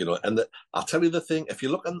 And I'll tell you the thing, if you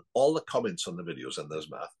look at all the comments on the videos, and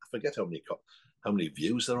there's, I forget how many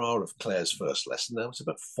views there are of Claire's first lesson now. It's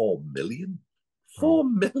about 4 million. 4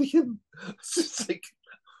 million. It's like,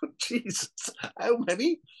 oh, Jesus, how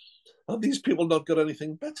many? Have these people not got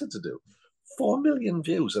anything better to do? 4 million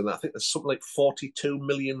views, and I think there's something like 42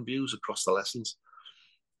 million views across the lessons.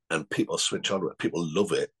 And people switch on it. People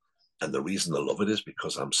love it. And the reason they love it is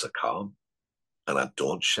because I'm so calm and I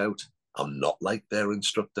don't shout. I'm not like their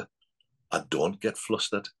instructor. I don't get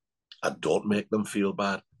flustered. I don't make them feel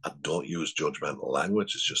bad. I don't use judgmental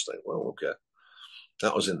language. It's just like, well, okay,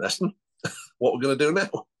 that was interesting. What we're going to do now?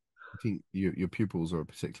 think your pupils are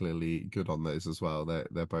particularly good on those as well.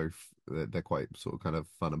 They're both they're quite sort of kind of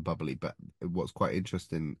fun and bubbly. But what's quite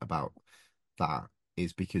interesting about that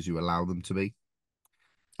is because you allow them to be.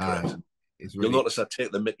 Correct. It's You'll really notice I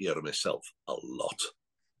take the mickey out of myself a lot,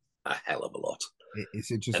 a hell of a lot.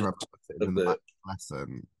 it's interesting. And I remember sitting of in the the back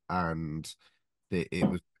lesson and it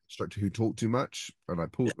was the instructor who talked too much, and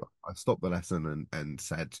yeah, I stopped the lesson and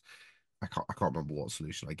said, I can't remember what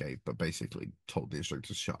solution I gave, but basically told the instructor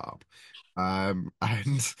to shut up. And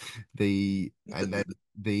then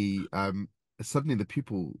the suddenly the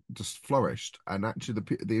pupil just flourished, and actually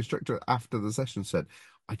the instructor after the session said,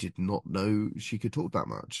 I did not know she could talk that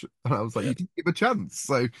much, and I was like, yeah, you didn't give a chance.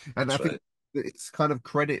 So, and I that's think right. it's kind of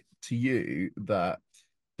credit to you that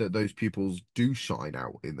those pupils do shine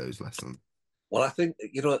out in those lessons. Well, I think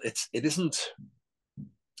it isn't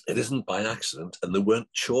by accident, and they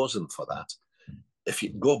weren't chosen for that. If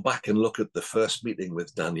you go back and look at the first meeting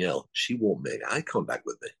with Danielle, she won't make eye contact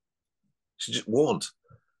with me. She just won't.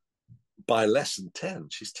 By lesson 10,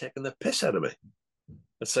 she's taking the piss out of me.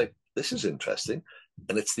 It's like, this is interesting.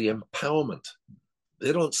 And it's the empowerment.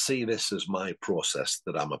 They don't see this as my process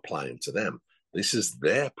that I'm applying to them. This is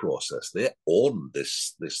their process. They own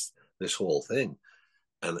this whole thing.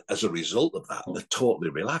 And as a result of that, they're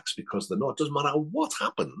totally relaxed because they know it doesn't matter what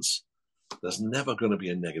happens, there's never going to be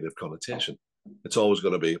a negative connotation. It's always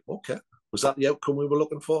going to be, okay, was that the outcome we were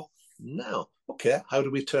looking for? No. Okay, how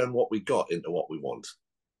do we turn what we got into what we want?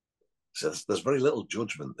 So there's very little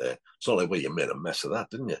judgment there. It's not like, well, you made a mess of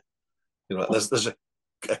that, didn't you? There's a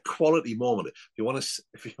quality moment. If you want to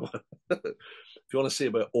see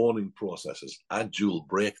about owning processes, I dual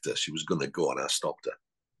braked her. She was going to go and I stopped her.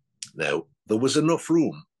 Now, there was enough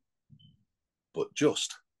room, but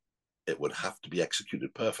just it would have to be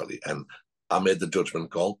executed perfectly. And I made the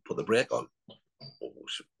judgment call, put the brake on.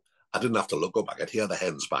 I didn't have to look up. I could hear the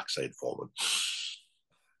hen's backside forming.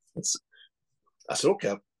 I said,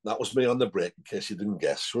 okay, that was me on the brake in case you didn't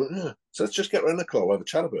guess. So, yeah. So let's just get around the car. We'll have a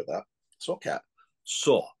chat about that. It's okay.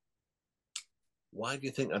 So, why do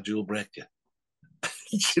you think I dual braked you?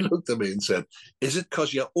 She looked at me and said, is it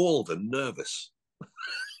because you're old and nervous?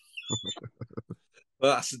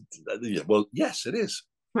 Well, I said, well, yes, it is.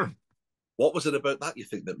 What was it about that you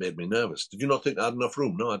think that made me nervous? Did you not think I had enough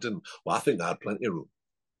room? No, I didn't. Well, I think I had plenty of room.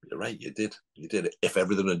 You're right, you did. You did it. If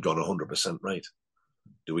everything had gone 100% right.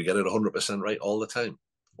 Do we get it 100% right all the time?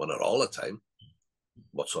 Well, not all the time.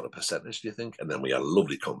 What sort of percentage do you think? And then we had a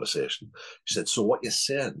lovely conversation. She said, so what you're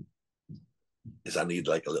saying is I need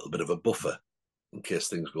like a little bit of a buffer in case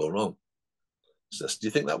things go wrong. She says, do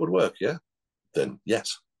you think that would work? Yeah. Then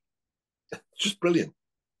yes. Just brilliant.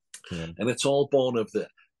 Yeah. And it's all born of the,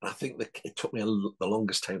 I think that it took me the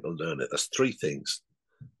longest time to learn it. There's three things.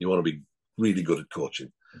 You want to be really good at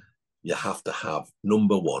coaching. You have to have,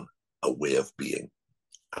 number one, a way of being.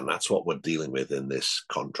 And that's what we're dealing with in this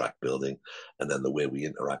contract building. And then the way we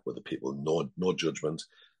interact with the people, no judgment,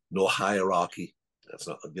 no hierarchy. That's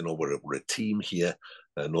not, we're a team here,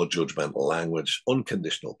 no judgmental language,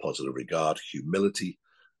 unconditional positive regard, humility,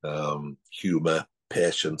 humor,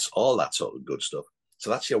 patience, all that sort of good stuff. So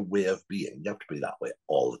that's your way of being. You have to be that way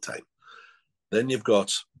all the time. Then you've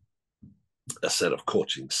got a set of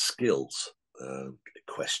coaching skills,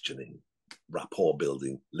 questioning, rapport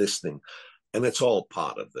building, listening, and it's all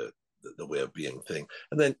part of the way of being thing.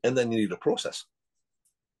 And then you need a process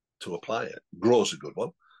to apply it. Grow's a good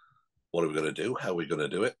one. What are we going to do? How are we going to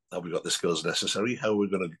do it? Have we got the skills necessary? How are we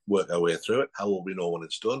going to work our way through it? How will we know when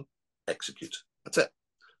it's done? Execute. That's it.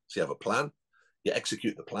 So you have a plan, you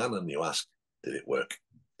execute the plan, and you ask, did it work?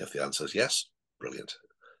 If the answer is yes, brilliant.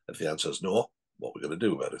 If the answer is no, what are we going to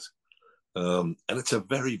do about it? And it's a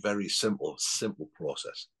very, very simple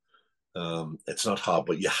process. It's not hard,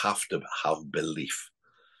 but you have to have belief.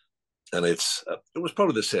 And it was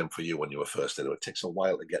probably the same for you when you were first in it. It takes a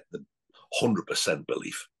while to get the 100%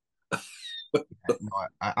 belief. No,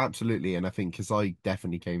 absolutely, and I think because I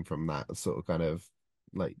definitely came from that sort of kind of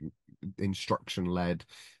like instruction led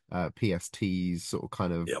PSTs sort of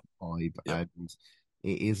kind of Yep. vibe, Yep. and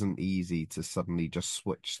it isn't easy to suddenly just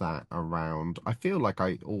switch that around. I feel like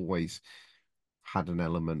I always had an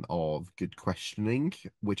element of good questioning,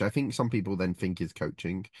 which I think some people then think is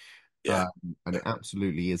coaching. Yeah. And it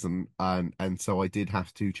absolutely isn't. And so I did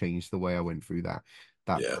have to change the way I went through that.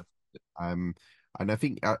 Yeah. And I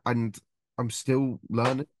think, and I'm still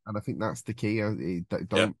learning, and I think that's the key. Yeah.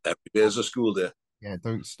 Don't, Every day is a school day. yeah,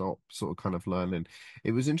 don't stop sort of kind of learning.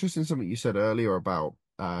 It was interesting something you said earlier about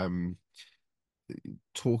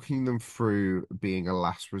talking them through being a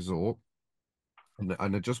last resort. And I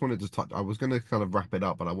just wanted to touch, I was going to kind of wrap it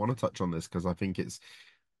up, but I want to touch on this because I think it's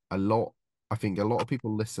a lot. I think a lot of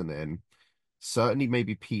people listening, certainly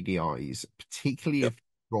maybe PDIs, particularly Yep. if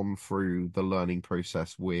gone through the learning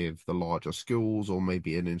process with the larger schools or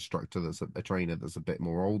maybe an instructor that's a trainer that's a bit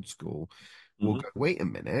more old school, will Hmm. go, wait a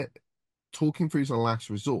minute, talking through is a last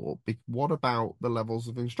resort. What about the levels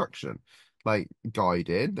of instruction? Like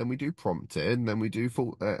guided, then we do prompted, then we do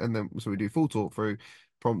full, and then so we do full talk through,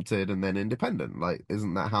 prompted, and then independent. Like,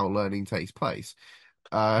 isn't that how learning takes place?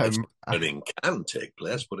 It's Um, learning can take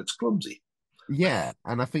place, but it's clumsy. yeah,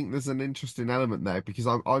 and I think there's an interesting element there because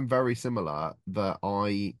I'm very similar that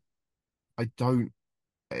I don't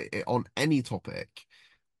on any topic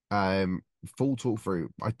um full talk through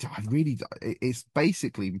I really it's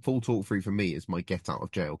basically full talk through for me is my get out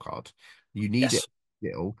of jail card. You need it Yes,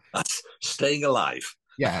 still. that's staying alive.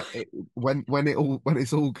 Yeah, when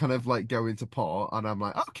it's all kind of like going to pot and I'm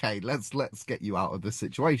like, okay, let's get you out of this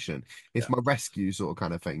situation. It's Yeah. my rescue sort of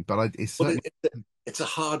kind of thing. But it's But certainly it's a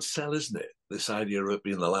hard sell, isn't it? This idea of it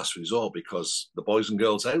being the last resort, because the boys and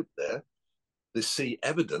girls out there, they see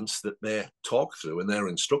evidence that their talk through and their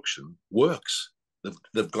instruction works.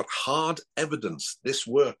 They've got hard evidence. This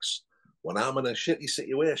works. When I'm in a shitty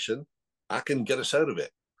situation, I can get us out of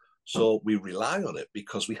it. So we rely on it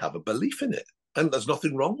because we have a belief in it. And there's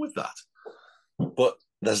nothing wrong with that. But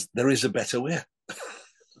there is a better way.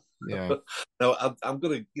 yeah. Now, I'm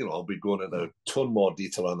going to, I'll be going into a ton more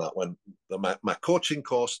detail on that when my coaching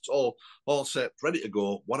course, it's all set, ready to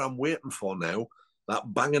go. What I'm waiting for now,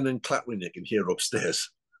 that banging and clattering you can hear upstairs,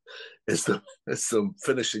 is them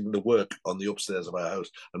finishing the work on the upstairs of our house,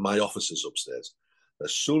 and my office is upstairs.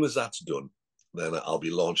 As soon as that's done, then I'll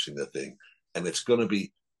be launching the thing, and it's going to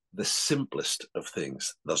be the simplest of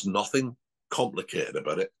things. There's nothing complicated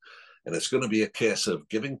about it, and it's going to be a case of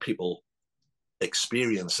giving people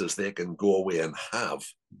experiences they can go away and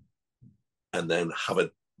then have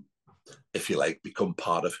it, if you like, become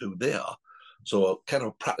part of who they are. So kind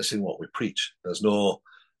of practicing what we preach. There's not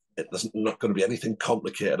going to be anything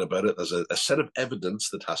complicated about it. There's a set of evidence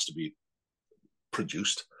that has to be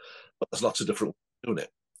produced, but there's lots of different ways of doing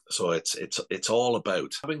it. So it's all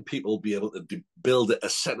about having people be able to build a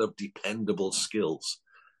set of dependable skills.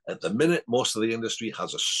 At the minute, most of the industry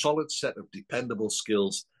has a solid set of dependable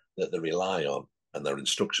skills that they rely on, and they're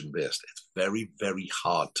instruction based. It's very, very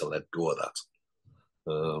hard to let go of that.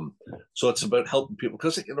 So it's about helping people,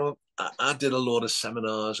 because I did a load of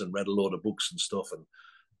seminars and read a load of books and stuff, and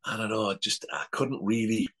I don't know, I couldn't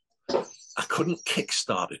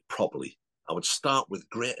kickstart it properly. I would start with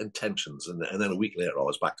great intentions, and then a week later I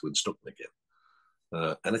was back to instructing again.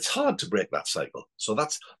 And it's hard to break that cycle. So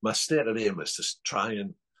that's my stated aim, is to try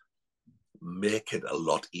and make it a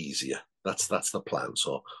lot easier. That's the plan.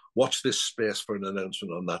 So watch this space for an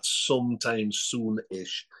announcement on that sometime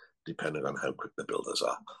soon-ish, depending on how quick the builders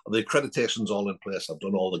are. The accreditation's all in place. I've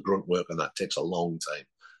done all the grunt work, and that takes a long time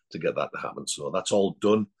to get that to happen. So that's all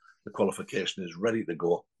done. The qualification is ready to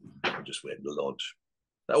go. I'm just waiting to launch.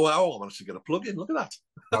 Oh, wow, I managed to get a plug in. Look at that.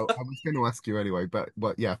 I was going to ask you anyway, but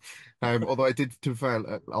yeah. Although I did, to be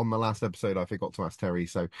fair, on the last episode, I forgot to ask Terry,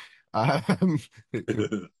 so kind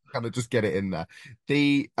of just get it in there.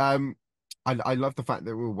 I love the fact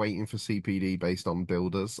that we're waiting for CPD based on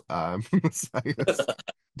builders. Um,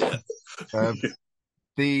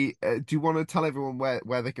 do you want to tell everyone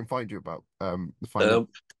where they can find you about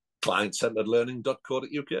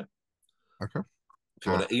clientcenteredlearning.co.uk. Okay. If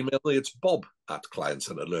you want to email me, it's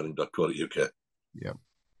bob@clientcenteredlearning.co.uk. Yeah.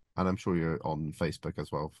 And I'm sure you're on Facebook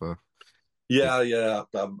as well for. Yeah.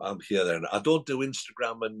 I'm here there. I don't do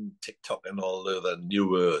Instagram and TikTok and all the other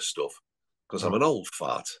newer stuff because I'm an old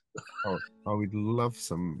fart. I would love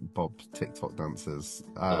some Bob TikTok dances.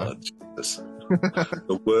 Jesus.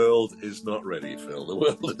 The world is not ready, Phil. The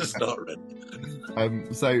world is not ready.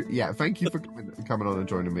 So yeah, thank you for coming on and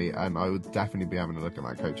joining me, and I would definitely be having a look at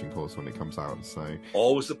that coaching course when it comes out. So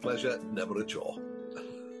always a pleasure, never a chore.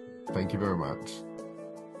 Thank you very much.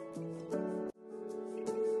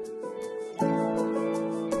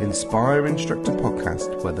 Inspire Instructor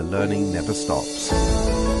Podcast, where the learning never stops.